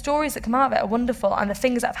the stories that come out of it are wonderful, and the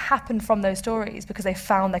things that have happened from those stories because they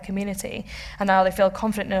found their community and now they feel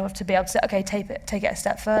confident enough to be able to say, okay, take it a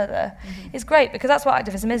step further. Mm-hmm. It's great, because that's what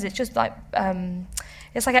activism is. It's just like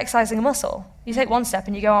it's like exercising a muscle. You take one step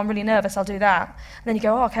and you go, oh, I'm really nervous, I'll do that. And then you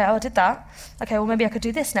go, oh, okay, I did that. Okay, well, maybe I could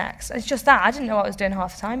do this next. It's just that. I didn't know what I was doing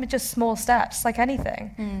half the time. It's just small steps, like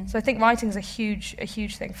anything. Mm. So I think writing is a huge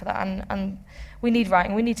thing for that. And we need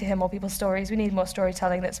writing. We need to hear more people's stories. We need more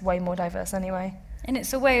storytelling that's way more diverse anyway. And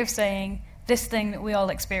it's a way of saying this thing that we all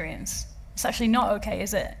experience. It's actually not okay,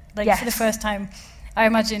 is it? Like yes. For the first time, I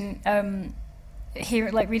imagine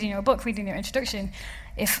reading your book, reading your introduction,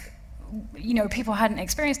 if people hadn't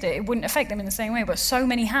experienced it, it wouldn't affect them in the same way, but so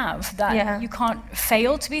many have that you can't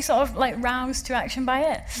fail to be sort of like roused to action by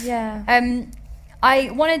it. Yeah. I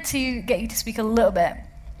wanted to get you to speak a little bit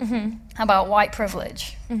about white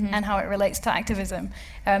privilege and how it relates to activism,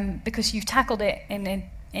 because you've tackled it in an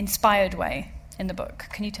inspired way in the book.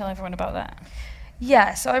 Can you tell everyone about that?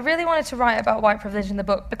 Yeah, so I really wanted to write about white privilege in the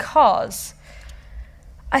book because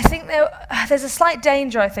I think there's a slight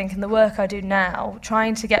danger, I think, in the work I do now,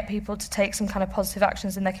 trying to get people to take some kind of positive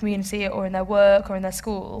actions in their community or in their work or in their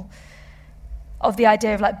school, of the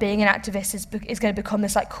idea of like being an activist is going to become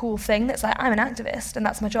this like cool thing that's like, I'm an activist and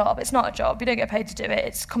that's my job. It's not a job. You don't get paid to do it.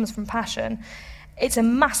 It comes from passion. It's a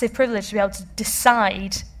massive privilege to be able to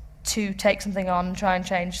decide to take something on and try and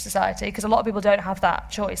change society, because a lot of people don't have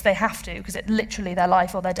that choice. They have to, because it's literally their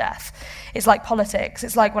life or their death. It's like politics.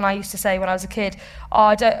 It's like when I used to say when I was a kid,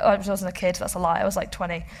 I wasn't a kid, that's a lie, I was like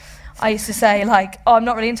 20. I used to say, like, I'm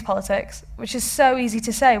not really into politics, which is so easy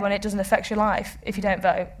to say when it doesn't affect your life if you don't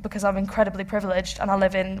vote, because I'm incredibly privileged and I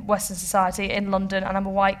live in Western society in London and I'm a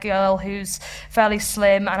white girl who's fairly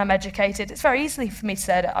slim and I'm educated. It's very easy for me to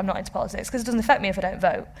say that I'm not into politics because it doesn't affect me if I don't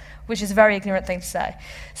vote, which is a very ignorant thing to say.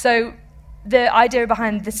 So the idea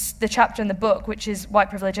behind the chapter in the book, which is white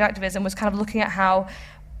privilege and activism, was kind of looking at how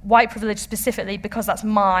white privilege specifically, because that's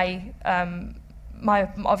my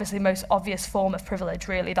obviously most obvious form of privilege,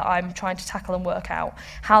 really, that I'm trying to tackle and work out,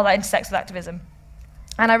 how that intersects with activism.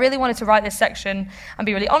 And I really wanted to write this section and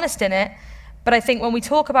be really honest in it, but I think when we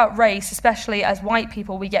talk about race, especially as white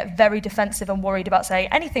people, we get very defensive and worried about saying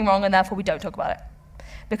anything wrong, and therefore we don't talk about it.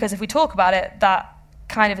 Because if we talk about it, that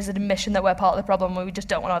kind of is an admission that we're part of the problem, and we just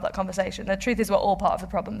don't want to have that conversation. The truth is we're all part of the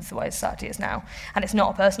problem, is the way society is now. And it's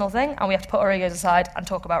not a personal thing, and we have to put our egos aside and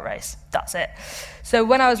talk about race. That's it. So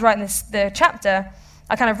when I was writing the chapter,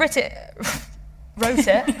 I kind of wrote it.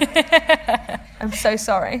 I'm so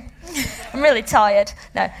sorry. I'm really tired.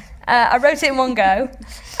 No. I wrote it in one go,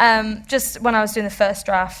 just when I was doing the first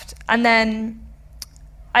draft. And then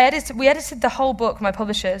we edited the whole book, my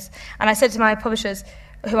publishers, and I said to my publishers,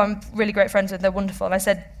 who I'm really great friends with, they're wonderful, and I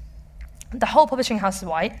said, the whole publishing house is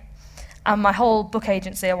white, and my whole book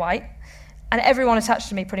agency are white, and everyone attached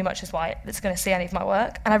to me pretty much is white that's going to see any of my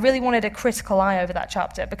work. And I really wanted a critical eye over that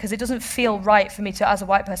chapter, because it doesn't feel right for me to, as a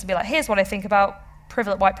white person, be like, here's what I think about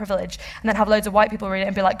white privilege, and then have loads of white people read it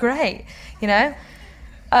and be like, great, you know?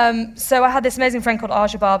 So I had this amazing friend called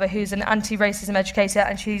Arja Barber, who's an anti-racism educator,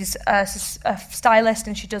 and she's a stylist,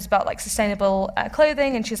 and she does about like sustainable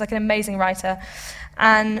clothing, and she's like an amazing writer.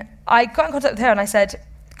 And I got in contact with her and I said,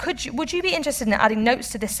 would you be interested in adding notes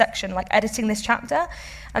to this section, like editing this chapter?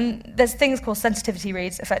 And there's things called sensitivity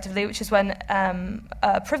reads, effectively, which is when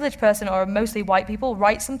a privileged person, or mostly white people,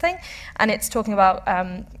 write something, and it's talking about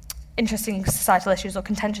interesting societal issues or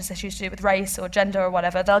contentious issues to do with race or gender or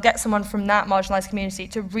whatever. They'll get someone from that marginalised community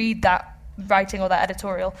to read that writing or that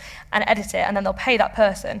editorial and edit it, and then they'll pay that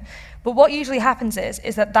person. But what usually happens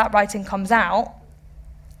is that writing comes out,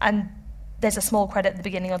 and there's a small credit at the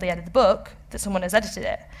beginning or the end of the book that someone has edited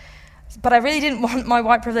it. But I really didn't want my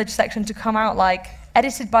white privilege section to come out like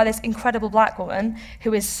edited by this incredible black woman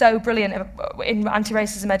who is so brilliant in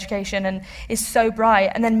anti-racism education and is so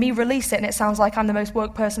bright, and then me release it and it sounds like I'm the most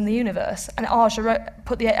woke person in the universe. And Arja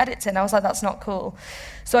put the edits in. I was like, that's not cool.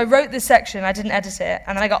 So I wrote this section, I didn't edit it,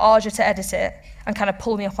 and then I got Arja to edit it and kind of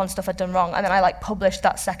pull me up on stuff I'd done wrong. And then I like published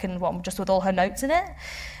that second one just with all her notes in it.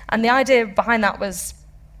 And the idea behind that was,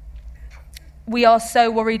 we are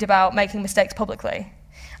so worried about making mistakes publicly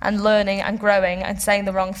and learning and growing and saying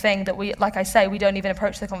the wrong thing that we, like I say, we don't even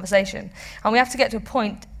approach the conversation. And we have to get to a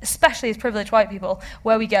point, especially as privileged white people,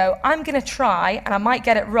 where we go, I'm going to try, and I might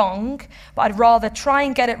get it wrong, but I'd rather try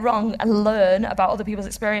and get it wrong and learn about other people's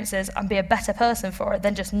experiences and be a better person for it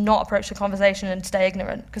than just not approach the conversation and stay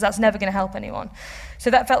ignorant, because that's never going to help anyone. So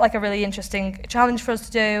that felt like a really interesting challenge for us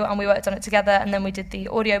to do, and we worked on it together, and then we did the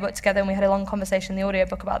audiobook together, and we had a long conversation in the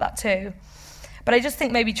audiobook about that too. But I just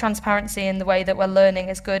think maybe transparency in the way that we're learning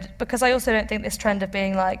is good, because I also don't think this trend of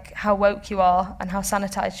being like how woke you are and how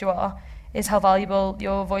sanitized you are is how valuable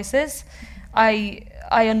your voice is. I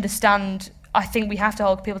understand, I think we have to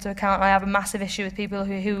hold people to account. I have a massive issue with people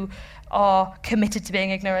who are committed to being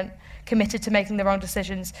ignorant, committed to making the wrong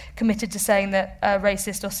decisions, committed to saying that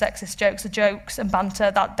racist or sexist jokes are jokes and banter,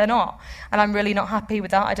 that they're not. And I'm really not happy with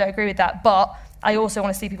that. I don't agree with that. But I also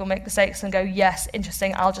want to see people make mistakes and go, yes,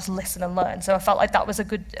 interesting, I'll just listen and learn. So I felt like that was a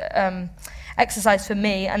good exercise for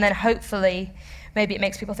me. And then hopefully maybe it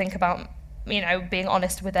makes people think about, you know, being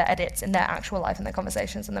honest with their edits in their actual life and their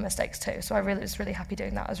conversations and their mistakes too. So I was really happy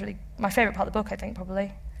doing that. It was really my favourite part of the book, I think,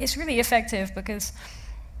 probably. It's really effective because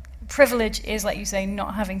privilege is, like you say,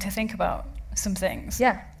 not having to think about some things.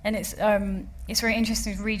 Yeah. And it's very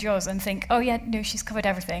interesting to read yours and think, oh yeah, no, she's covered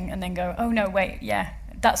everything, and then go, oh no, wait, yeah,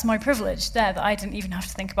 that's my privilege there that I didn't even have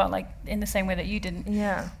to think about, like in the same way that you didn't.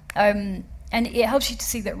 Yeah. And it helps you to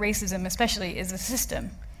see that racism, especially, is a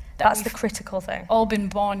system. That's the critical thing. All been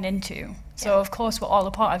born into. So, of course, we're all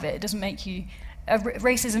a part of it. It doesn't make you...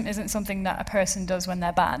 racism isn't something that a person does when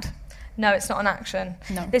they're bad. No, it's not an action.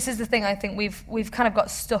 No. This is the thing I think we've kind of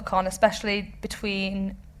got stuck on, especially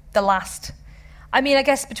between the last... I mean, I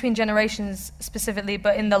guess between generations specifically,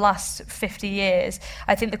 but in the last 50 years,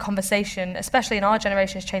 I think the conversation, especially in our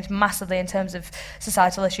generation, has changed massively in terms of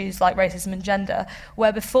societal issues like racism and gender,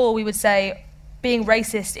 where before we would say being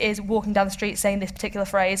racist is walking down the street saying this particular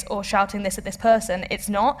phrase or shouting this at this person. It's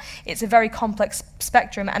not. It's a very complex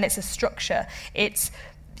spectrum, and it's a structure. It's,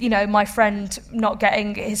 you know, my friend not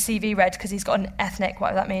getting his CV read because he's got an ethnic,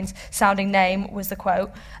 whatever that means, sounding name was the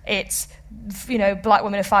quote. It's, you know, black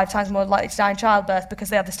women are 5 times more likely to die in childbirth because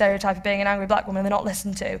they have the stereotype of being an angry black woman they're not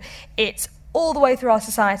listened to. It's all the way through our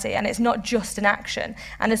society, and it's not just an action.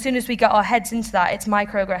 And as soon as we get our heads into that, it's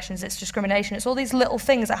microaggressions, it's discrimination, it's all these little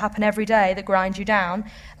things that happen every day that grind you down,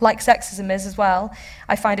 like sexism is as well.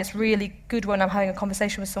 I find it's really good when I'm having a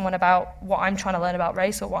conversation with someone about what I'm trying to learn about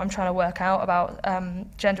race or what I'm trying to work out about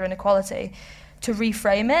gender inequality, to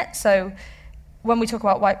reframe it. So when we talk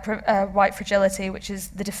about white fragility, which is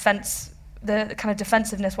the defense, the kind of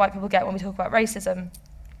defensiveness white people get when we talk about racism,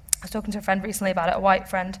 I was talking to a friend recently about it, a white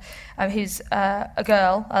friend who's a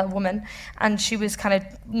girl, a woman, and she was kind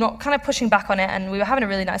of pushing back on it, and we were having a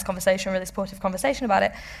really nice conversation, a really supportive conversation about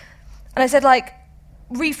it. And I said, like,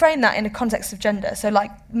 reframe that in a context of gender. So,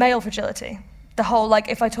 like, male fragility. The whole, like,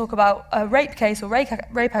 if I talk about a rape case or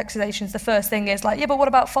rape accusations, the first thing is like, yeah, but what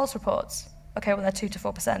about false reports? Okay, well, they're 2 to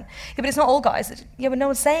 4%. Yeah, but it's not all guys. Yeah, but no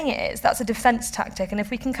one's saying it is. That's a defence tactic. And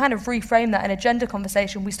if we can kind of reframe that in a gender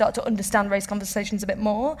conversation, we start to understand race conversations a bit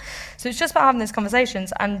more. So it's just about having these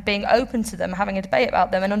conversations and being open to them, having a debate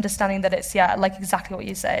about them, and understanding that it's, yeah, like exactly what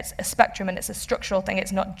you say. It's a spectrum and it's a structural thing.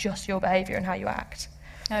 It's not just your behaviour and how you act.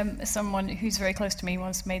 Someone who's very close to me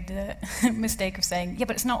once made the mistake of saying, yeah,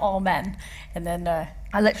 but it's not all men. And then...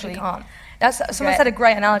 I literally can't. Someone said a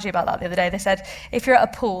great analogy about that the other day. They said, if you're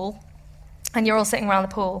at a pool... and you're all sitting around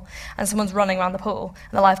the pool, and someone's running around the pool,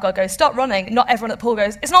 and the lifeguard goes, stop running. Not everyone at the pool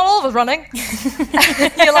goes, it's not all of us running.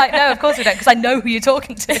 You're like, no, of course we don't, because I know who you're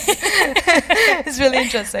talking to. It's really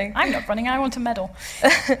interesting. I'm not running, I want a medal.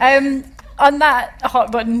 On that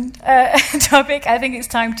hot button topic, I think it's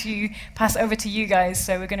time to pass over to you guys.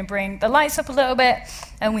 So we're going to bring the lights up a little bit,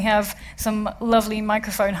 and we have some lovely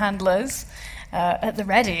microphone handlers at the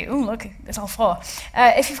ready. Oh, look, there's all 4.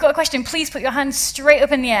 If you've got a question, please put your hands straight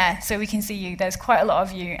up in the air so we can see you. There's quite a lot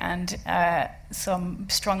of you and some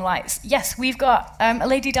strong lights. Yes, we've got a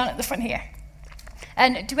lady down at the front here.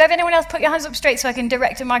 And do we have anyone else put your hands up straight so I can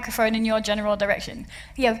direct a microphone in your general direction?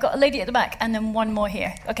 Yeah, we've got a lady at the back and then one more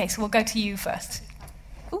here. Okay, so we'll go to you first.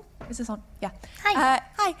 Oh, is this on? Yeah. Hi.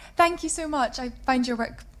 Hi, thank you so much. I find your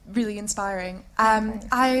work really inspiring.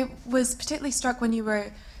 I was particularly struck when you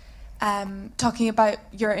were talking about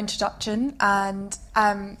your introduction and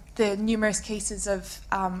the numerous cases of,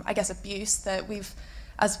 I guess, abuse that we've,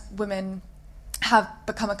 as women, have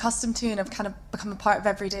become accustomed to and have kind of become a part of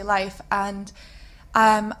everyday life. And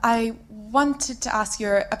I wanted to ask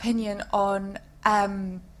your opinion on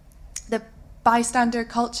the bystander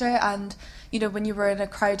culture and, you know, when you were in a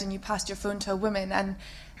crowd and you passed your phone to a woman,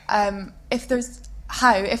 and if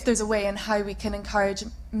there's a way in how we can encourage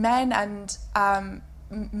men and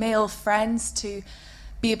male friends to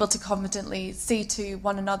be able to confidently say to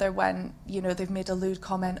one another when, you know, they've made a lewd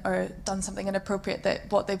comment or done something inappropriate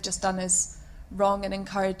that what they've just done is wrong, and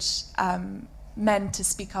encourage men to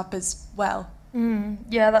speak up as well.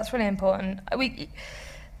 Yeah, that's really important.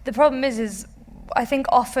 The problem is I think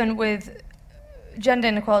often with gender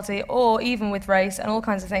inequality or even with race and all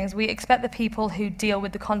kinds of things, we expect the people who deal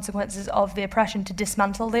with the consequences of the oppression to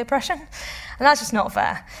dismantle the oppression. And that's just not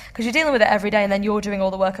fair, because you're dealing with it every day and then you're doing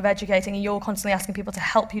all the work of educating and you're constantly asking people to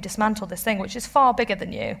help you dismantle this thing, which is far bigger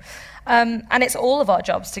than you. And it's all of our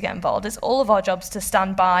jobs to get involved. It's all of our jobs to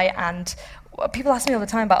stand by. And people ask me all the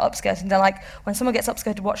time about upskirting. They're like, when someone gets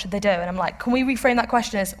upskirted, what should they do? And I'm like, can we reframe that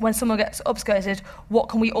question as, when someone gets upskirted, what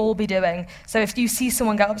can we all be doing? So if you see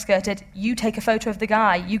someone get upskirted, you take a photo of the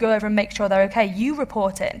guy, you go over and make sure they're okay, you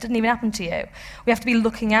report it. It didn't even happen to you. We have to be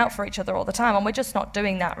looking out for each other all the time, and we're just not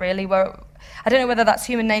doing that, really. I don't know whether that's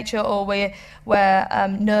human nature or we're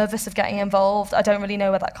nervous of getting involved. I don't really know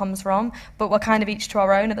where that comes from, but we're kind of each to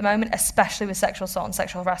our own at the moment, especially with sexual assault and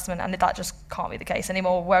sexual harassment, and that just can't be the case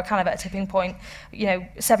anymore. We're kind of at a tipping point. You know,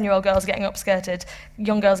 7-year-old girls getting upskirted,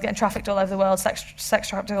 young girls getting trafficked all over the world, sex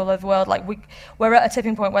trafficked all over the world. Like we're at a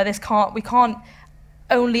tipping point where we can't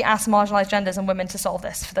only ask marginalised genders and women to solve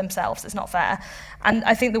this for themselves. It's not fair. And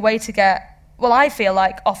I think the way to get well, I feel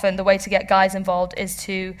like often the way to get guys involved is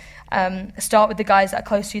to start with the guys that are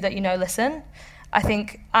close to you that you know listen. I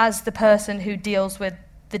think as the person who deals with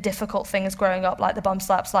the difficult things growing up, like the bum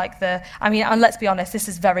slaps, and let's be honest, this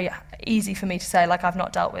is very easy for me to say, like I've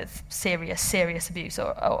not dealt with serious abuse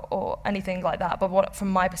or anything like that, but from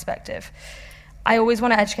my perspective, I always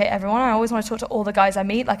want to educate everyone. I always want to talk to all the guys I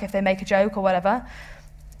meet, like if they make a joke or whatever.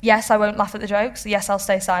 Yes, I won't laugh at the jokes. Yes, I'll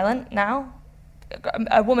stay silent now.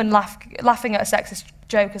 A woman laughing at a sexist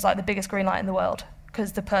joke is like the biggest green light in the world,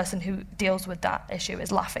 because the person who deals with that issue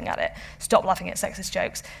is laughing at it. Stop laughing at sexist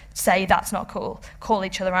jokes. Say that's not cool. Call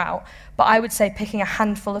each other out. But I would say picking a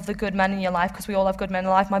handful of the good men in your life, because we all have good men in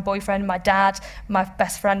life, my boyfriend, my dad, my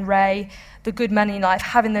best friend Ray, the good men in your life,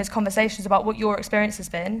 having those conversations about what your experience has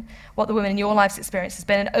been, what the women in your life's experience has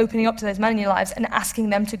been, and opening up to those men in your lives and asking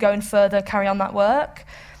them to go and further carry on that work.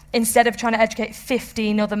 Instead of trying to educate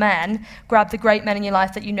 15 other men, grab the great men in your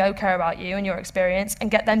life that you know care about you and your experience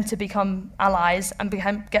and get them to become allies and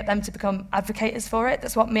get them to become advocates for it.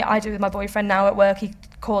 That's what I do with my boyfriend now at work. He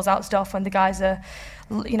calls out stuff when the guys are,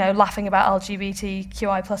 laughing about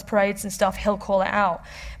LGBTQI plus parades and stuff. He'll call it out.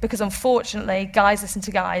 Because unfortunately, guys listen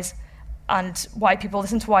to guys and white people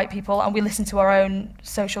listen to white people, and we listen to our own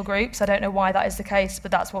social groups. I don't know why that is the case,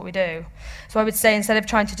 but that's what we do. So I would say instead of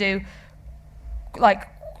trying to do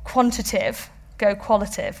quantitative, go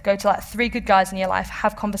qualitative. Go to 3 good guys in your life,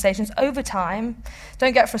 have conversations over time.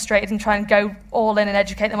 Don't get frustrated and try and go all in and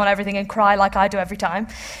educate them on everything and cry like I do every time.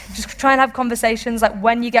 Just try and have conversations. Like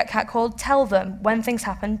when you get catcalled, tell them. When things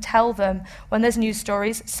happen, tell them. When there's news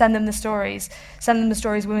stories, send them the stories. Send them the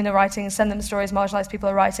stories women are writing, send them the stories marginalised people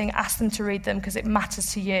are writing. Ask them to read them because it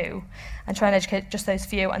matters to you. And try and educate just those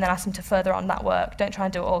few and then ask them to further on that work. Don't try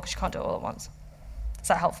and do it all because you can't do it all at once. Is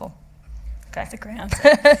that helpful? Okay. That's a great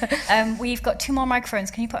answer. We've got 2 more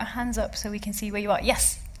microphones. Can you put our hands up so we can see where you are?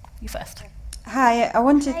 Yes, you first. Hi, I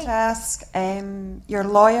wanted to ask, your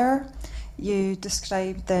lawyer, you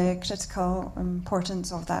described the critical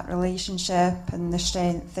importance of that relationship and the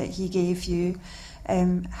strength that he gave you.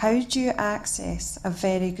 How do you access a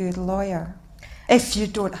very good lawyer if you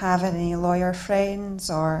don't have any lawyer friends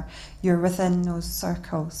or you're within those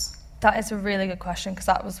circles? That is a really good question, because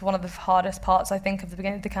that was one of the hardest parts, I think, of the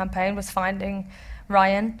beginning of the campaign, was finding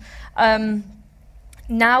Ryan.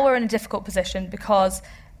 Now we're in a difficult position because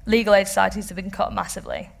legal aid societies have been cut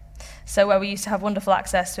massively. So where we used to have wonderful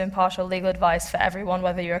access to impartial legal advice for everyone,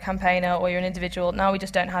 whether you're a campaigner or you're an individual, now we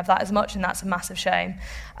just don't have that as much, and that's a massive shame.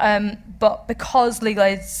 But because legal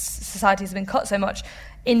aid societies have been cut so much,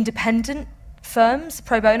 independent firms,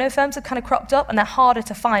 pro bono firms, have kind of cropped up, and they're harder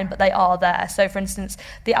to find, but they are there. So, for instance,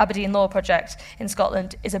 the Aberdeen Law Project in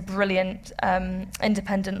Scotland is a brilliant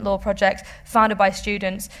independent law project founded by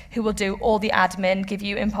students who will do all the admin, give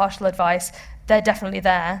you impartial advice. They're definitely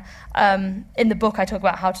there. In the book, I talk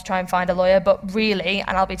about how to try and find a lawyer, but really,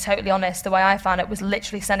 and I'll be totally honest, the way I found it was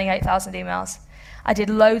literally sending 8,000 emails. I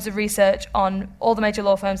did loads of research on all the major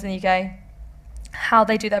law firms in the UK, how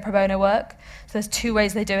they do their pro bono work. So there's 2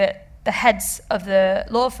 ways they do it. The heads of the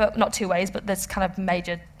law firm, not 2 ways, but there's kind of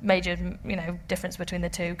major, difference between the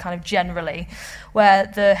 2, kind of generally, where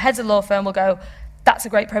the heads of the law firm will go, that's a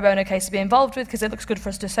great pro bono case to be involved with because it looks good for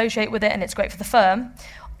us to associate with it and it's great for the firm.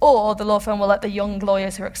 Or the law firm will let the young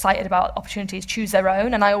lawyers who are excited about opportunities choose their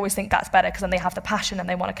own, and I always think that's better because then they have the passion and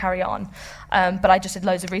they want to carry on. But I just did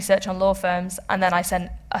loads of research on law firms, and then I sent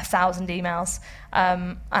 1,000 emails.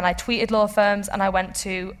 And I tweeted law firms, and I went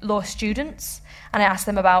to law students, and I asked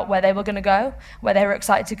them about where they were going to go, where they were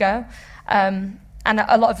excited to go. And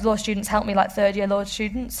a lot of law students helped me, like third-year law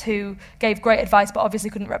students who gave great advice but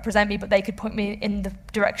obviously couldn't represent me, but they could point me in the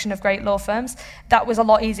direction of great law firms. That was a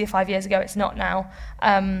lot easier 5 years ago. It's not now.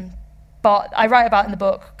 But I write about in the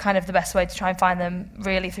book kind of the best way to try and find them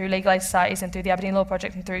really through legal aid societies and through the Aberdeen Law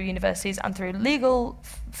Project and through universities and through legal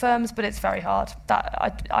firms, but it's very hard.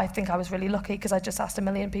 I think I was really lucky because I just asked 1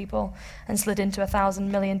 million people and slid into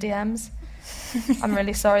 1,000 million DMs. I'm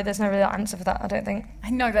really sorry, there's no real answer for that, I don't think. I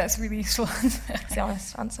know that's a really useful answer. That's the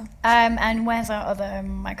honest answer. And where's our other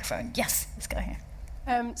microphone? Yes, this guy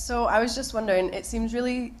here. So I was just wondering, it seems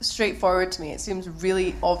really straightforward to me. It seems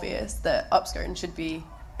really obvious that upskirting should be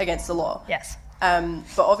against the law. Yes.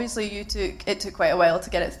 But obviously it took quite a while to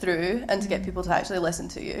get it through and to get people to actually listen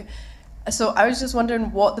to you. So I was just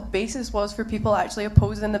wondering what the basis was for people actually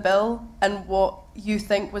opposing the bill and what you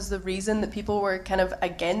think was the reason that people were kind of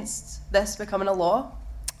against this becoming a law.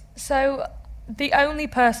 So the only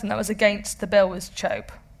person that was against the bill was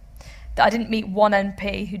Chope. I didn't meet one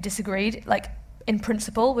MP who disagreed, like in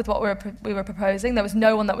principle, with what we were proposing. There was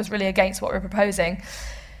no one that was really against what we were proposing.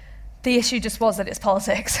 The issue just was that it's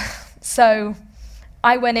politics. So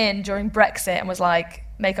I went in during Brexit and was like,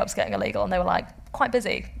 makeup's getting illegal, and they were like, quite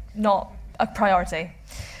busy, not a priority.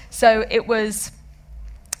 So it was,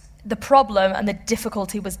 the problem and the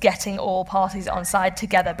difficulty was getting all parties on side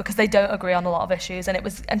together because they don't agree on a lot of issues,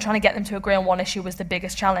 and trying to get them to agree on one issue was the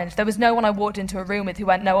biggest challenge. There was no one I walked into a room with who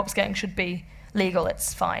went, no, upskirting should be legal,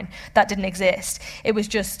 it's fine. That didn't exist. It was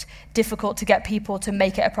just difficult to get people to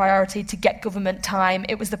make it a priority, to get government time.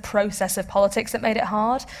 It was the process of politics that made it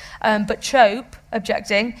hard. But Chope,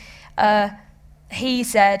 objecting, he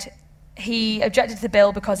said he objected to the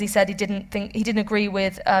bill because he said he didn't agree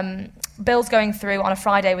with bills going through on a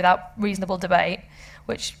Friday without reasonable debate,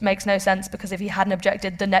 which makes no sense because if he hadn't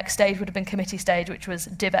objected, the next stage would have been committee stage, which was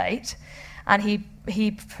debate. And he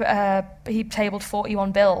tabled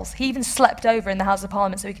 41 bills. He even slept over in the House of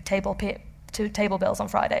Parliament so he could table bills on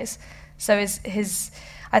Fridays. So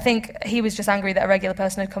I think he was just angry that a regular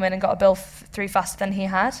person had come in and got a bill through faster than he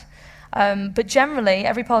had. But generally,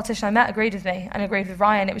 every politician I met agreed with me and agreed with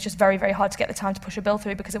Ryan. It was just very, very hard to get the time to push a bill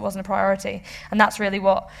through because it wasn't a priority. And that's really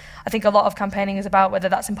what I think a lot of campaigning is about, whether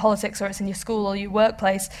that's in politics or it's in your school or your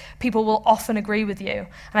workplace. People will often agree with you. And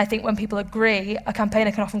I think when people agree, a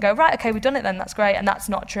campaigner can often go, right, okay, we've done it then, that's great. And that's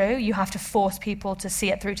not true. You have to force people to see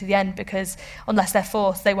it through to the end because unless they're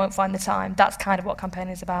forced, they won't find the time. That's kind of what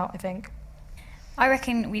campaigning is about, I think. I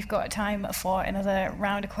reckon we've got time for another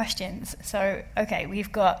round of questions. So, okay,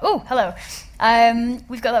 we've got... Oh, hello.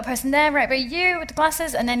 We've got that person there, right by you, with the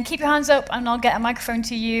glasses, and then keep your hands up, and I'll get a microphone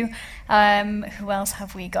to you. Who else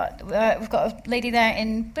have we got? We've got a lady there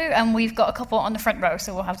in blue, and we've got a couple on the front row,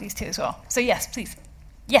 so we'll have these two as well. So, yes, please.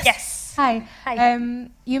 Yes. Hi.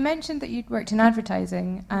 You mentioned that you'd worked in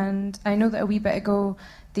advertising, and I know that a wee bit ago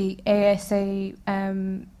the ASA...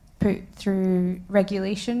 put through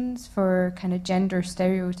regulations for kind of gender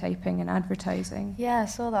stereotyping in advertising. Yeah, I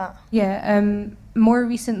saw that. Yeah, more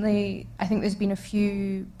recently, I think there's been a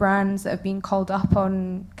few brands that have been called up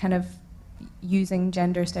on kind of using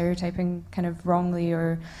gender stereotyping kind of wrongly,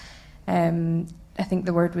 or I think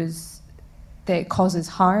the word was that it causes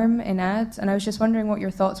harm in ads. And I was just wondering what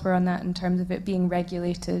your thoughts were on that in terms of it being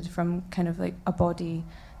regulated from kind of like a body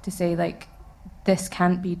to say like, this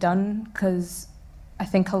can't be done, because I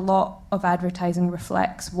think a lot of advertising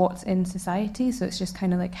reflects what's in society, so it's just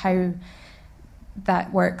kind of like how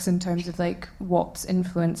that works in terms of like what's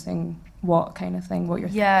influencing what kind of thing, what you're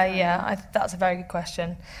thinking. That's a very good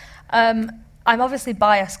question. I'm obviously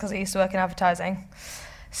biased because I used to work in advertising,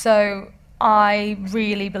 so I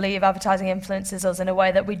really believe advertising influences us in a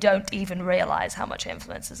way that we don't even realise how much it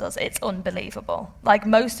influences us. It's unbelievable. Like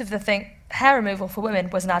most of the hair removal for women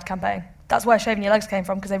was an ad campaign. That's where shaving your legs came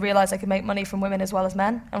from, because they realised they could make money from women as well as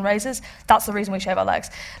men and razors. That's the reason we shave our legs.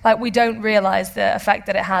 Like, we don't realise the effect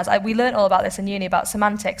that it has. We learned all about this in uni, about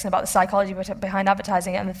semantics and about the psychology behind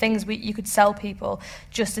advertising, and the things you could sell people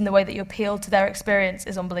just in the way that you appealed to their experience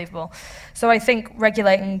is unbelievable. So I think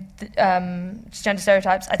regulating gender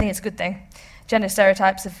stereotypes, I think it's a good thing. Gender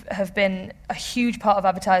stereotypes have been a huge part of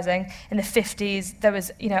advertising. In the 50s, there was,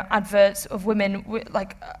 adverts of women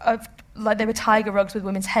like they were tiger rugs with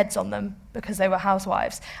women's heads on them because they were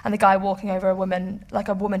housewives, and the guy walking over a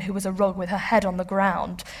woman who was a rug with her head on the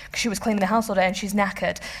ground because she was cleaning the house all day and she's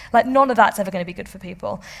knackered. Like, none of that's ever going to be good for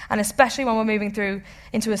people. And especially when we're moving through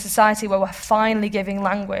into a society where we're finally giving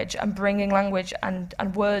language and bringing language and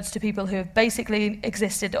words to people who have basically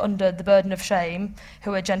existed under the burden of shame,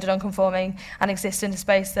 who are gender nonconforming and exist in a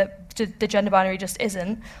space that the gender binary just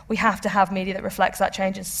isn't. We have to have media that reflects that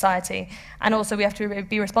change in society, and also we have to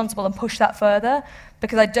be responsible and push that further,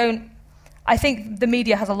 because I think the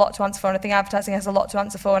media has a lot to answer for, and I think advertising has a lot to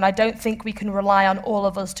answer for, and I don't think we can rely on all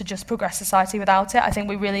of us to just progress society without it. I think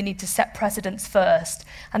we really need to set precedents first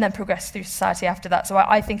and then progress through society after that. So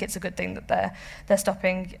I think it's a good thing that they're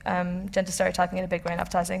stopping gender stereotyping in a big way in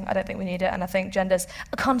advertising. I don't think we need it, and I think gender's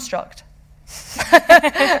a construct.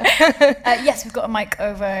 Yes, we've got a mic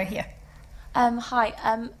over here.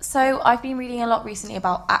 Hi. So I've been reading a lot recently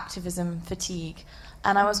about activism fatigue.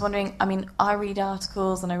 And I was wondering, I read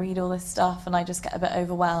articles and I read all this stuff and I just get a bit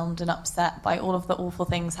overwhelmed and upset by all of the awful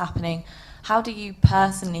things happening. How do you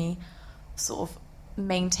personally sort of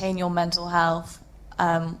maintain your mental health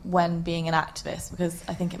when being an activist? Because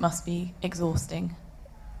I think it must be exhausting.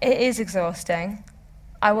 It is exhausting.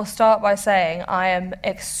 I will start by saying I am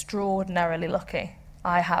extraordinarily lucky.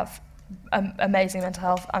 I have amazing mental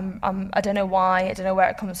health. I don't know why, I don't know where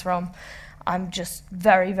it comes from. I'm just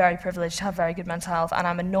very, very privileged to have very good mental health, and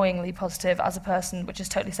I'm annoyingly positive as a person, which is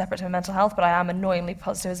totally separate to my mental health, but I am annoyingly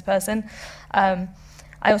positive as a person. I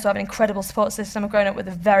also have an incredible support system. I've grown up with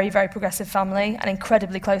a very, very progressive family, an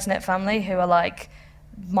incredibly close-knit family who are like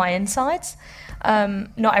my insides.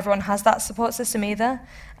 Not everyone has that support system either,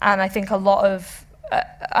 and I think a lot of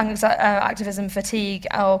activism fatigue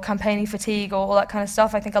or campaigning fatigue or all that kind of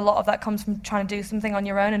stuff, I think a lot of that comes from trying to do something on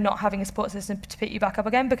your own and not having a support system to pick you back up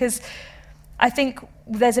again, because I think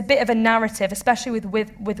there's a bit of a narrative, especially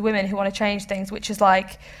with women who want to change things, which is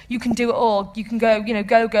like, you can do it all, you can go,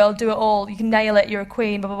 go girl, do it all, you can nail it, you're a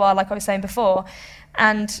queen, blah, blah, blah, like I was saying before.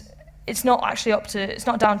 And it's not actually it's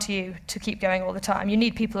not down to you to keep going all the time. You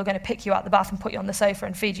need people who are going to pick you out the bath and put you on the sofa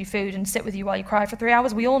and feed you food and sit with you while you cry for 3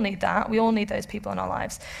 hours. We all need that. We all need those people in our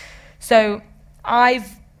lives. So I've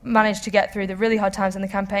managed to get through the really hard times in the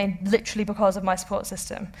campaign literally because of my support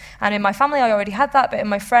system. And in my family, I already had that, but in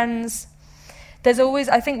my friends, there's always,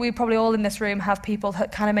 I think we probably all in this room have people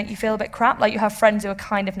that kind of make you feel a bit crap. Like you have friends who are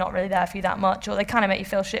kind of not really there for you that much, or they kind of make you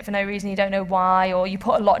feel shit for no reason, you don't know why, or you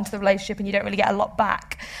put a lot into the relationship and you don't really get a lot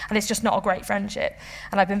back, and it's just not a great friendship.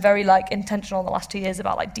 And I've been very intentional in the last 2 years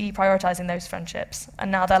about deprioritizing those friendships. And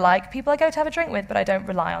now they're people I go to have a drink with, but I don't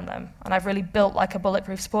rely on them. And I've really built a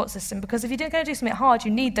bulletproof support system, because if you're going to do something hard, you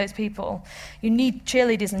need those people. You need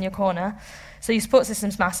cheerleaders in your corner. So your support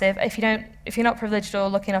system's massive. If you're not privileged or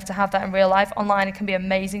lucky enough to have that in real life, online it can be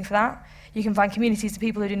amazing for that. You can find communities of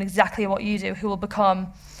people who are doing exactly what you do, who will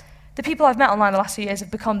become the people I've met online the last few years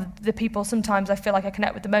have become the people sometimes I feel like I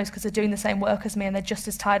connect with the most, because they're doing the same work as me and they're just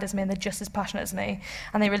as tired as me and they're just as passionate as me,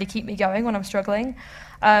 and they really keep me going when I'm struggling.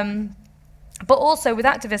 But also with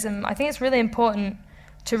activism, I think it's really important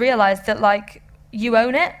to realise that you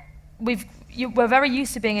own it. We're very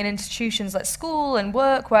used to being in institutions like school and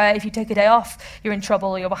work, where if you take a day off, you're in trouble,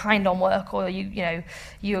 or you're behind on work, or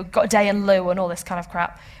you've got a day in lieu and all this kind of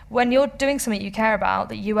crap. When you're doing something you care about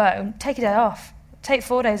that you own, take a day off. Take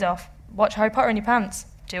 4 days off. Watch Harry Potter in your pants.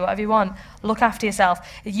 Do whatever you want. Look after yourself.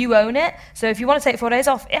 You own it. So if you want to take 4 days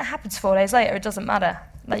off, it happens 4 days later. It doesn't matter.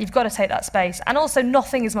 You've got to take that space. And also,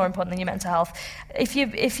 nothing is more important than your mental health. If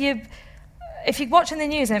you're watching the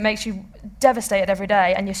news and it makes you devastated every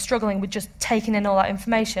day and you're struggling with just taking in all that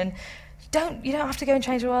information, you don't have to go and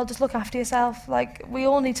change the world. Just look after yourself. We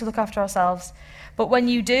all need to look after ourselves. But when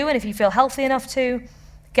you do, and if you feel healthy enough to,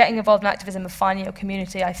 getting involved in activism and finding your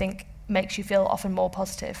community, I think, makes you feel often more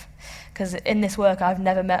positive. Because in this work, I've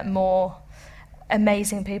never met more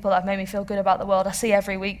amazing people that have made me feel good about the world. I see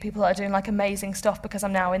every week people that are doing amazing stuff because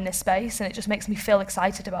I'm now in this space, and it just makes me feel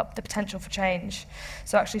excited about the potential for change.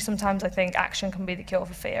 So actually sometimes I think action can be the cure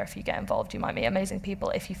for fear. If you get involved, you might meet amazing people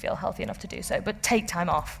if you feel healthy enough to do so. But take time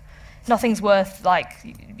off. Nothing's worth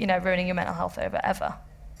ruining your mental health over, ever.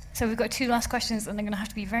 So we've got 2 last questions, and they're going to have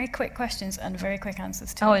to be very quick questions and very quick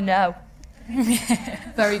answers too. Oh no.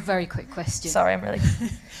 Very, very quick question. Sorry, I'm really...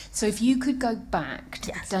 So if you could go back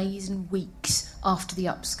to the days and weeks after the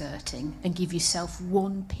upskirting and give yourself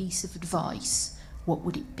one piece of advice, what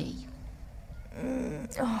would it be?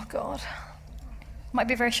 Oh, God. Might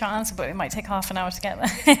be a very short answer, but it might take half an hour to get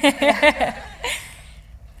there.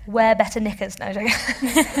 Wear better knickers. No, joking.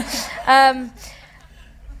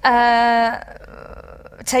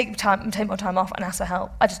 Take more time off and ask for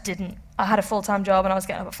help. I just didn't. I had a full-time job and I was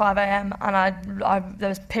getting up at 5 a.m. and there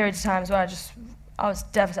was periods of times where I was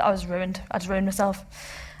devastated. I was ruined. I just ruined myself.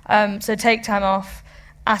 So take time off,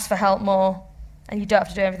 ask for help more, and you don't have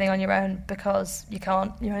to do everything on your own, because you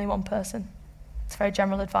can't. You're only one person. It's very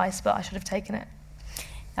general advice, but I should have taken it.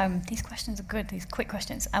 These questions are good, these quick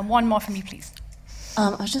questions. And one more from you, please.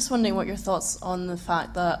 I was just wondering what your thoughts on the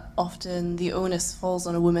fact that often the onus falls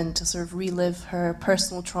on a woman to sort of relive her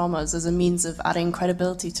personal traumas as a means of adding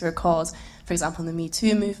credibility to her cause. For example, in the Me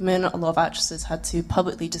Too movement, a lot of actresses had to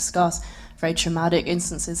publicly discuss very traumatic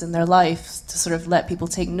instances in their life to sort of let people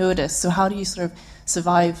take notice. So how do you sort of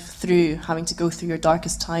survive through having to go through your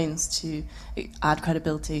darkest times to add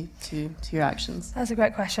credibility to your actions? That's a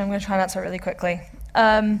great question. I'm going to try and answer it really quickly.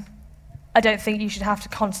 I don't think you should have to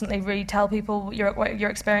constantly retell people what your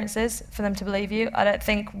experience is for them to believe you. I don't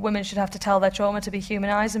think women should have to tell their trauma to be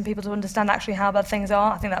humanised and people to understand actually how bad things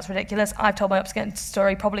are. I think that's ridiculous. I've told my upskirting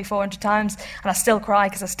story probably 400 times, and I still cry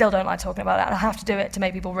because I still don't like talking about it, and I have to do it to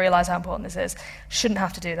make people realise how important this is. Shouldn't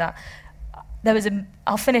have to do that.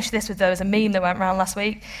 I'll finish this with, there was a meme that went around last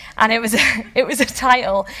week, and it was a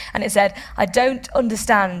title, and it said, "I don't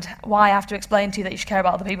understand why I have to explain to you that you should care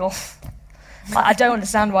about other people." I don't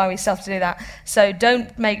understand why we still have to do that. So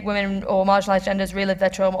don't make women or marginalised genders relive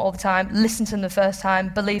their trauma all the time. Listen to them the first time,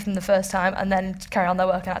 believe them the first time, and then carry on their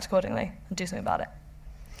work and act accordingly and do something about it.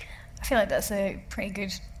 I feel like that's a pretty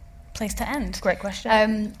good place to end. Great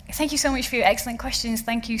question. Thank you so much for your excellent questions.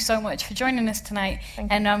 Thank you so much for joining us tonight.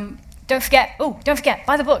 And don't forget,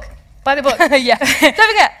 buy the book. Buy the book. Yeah. Don't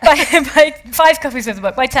forget. Buy 5 copies of the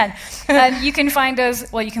book. Buy 10. You can find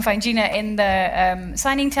us, well, you can find Gina in the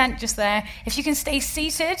signing tent just there. If you can stay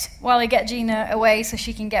seated while I get Gina away so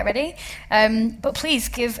she can get ready. But please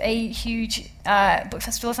give a huge book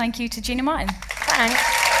festival thank you to Gina Martin. Thanks.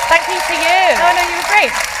 Thank you to you. Oh, no, you were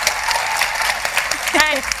great.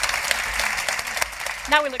 Thanks.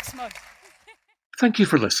 Now we look smug. Thank you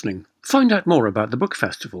for listening. Find out more about the Book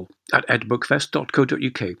Festival at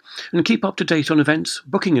edbookfest.co.uk and keep up to date on events,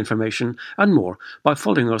 booking information and more by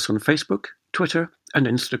following us on Facebook, Twitter and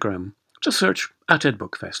Instagram. Just search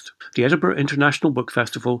 @edbookfest. The Edinburgh International Book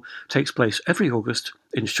Festival takes place every August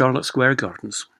in Charlotte Square Gardens.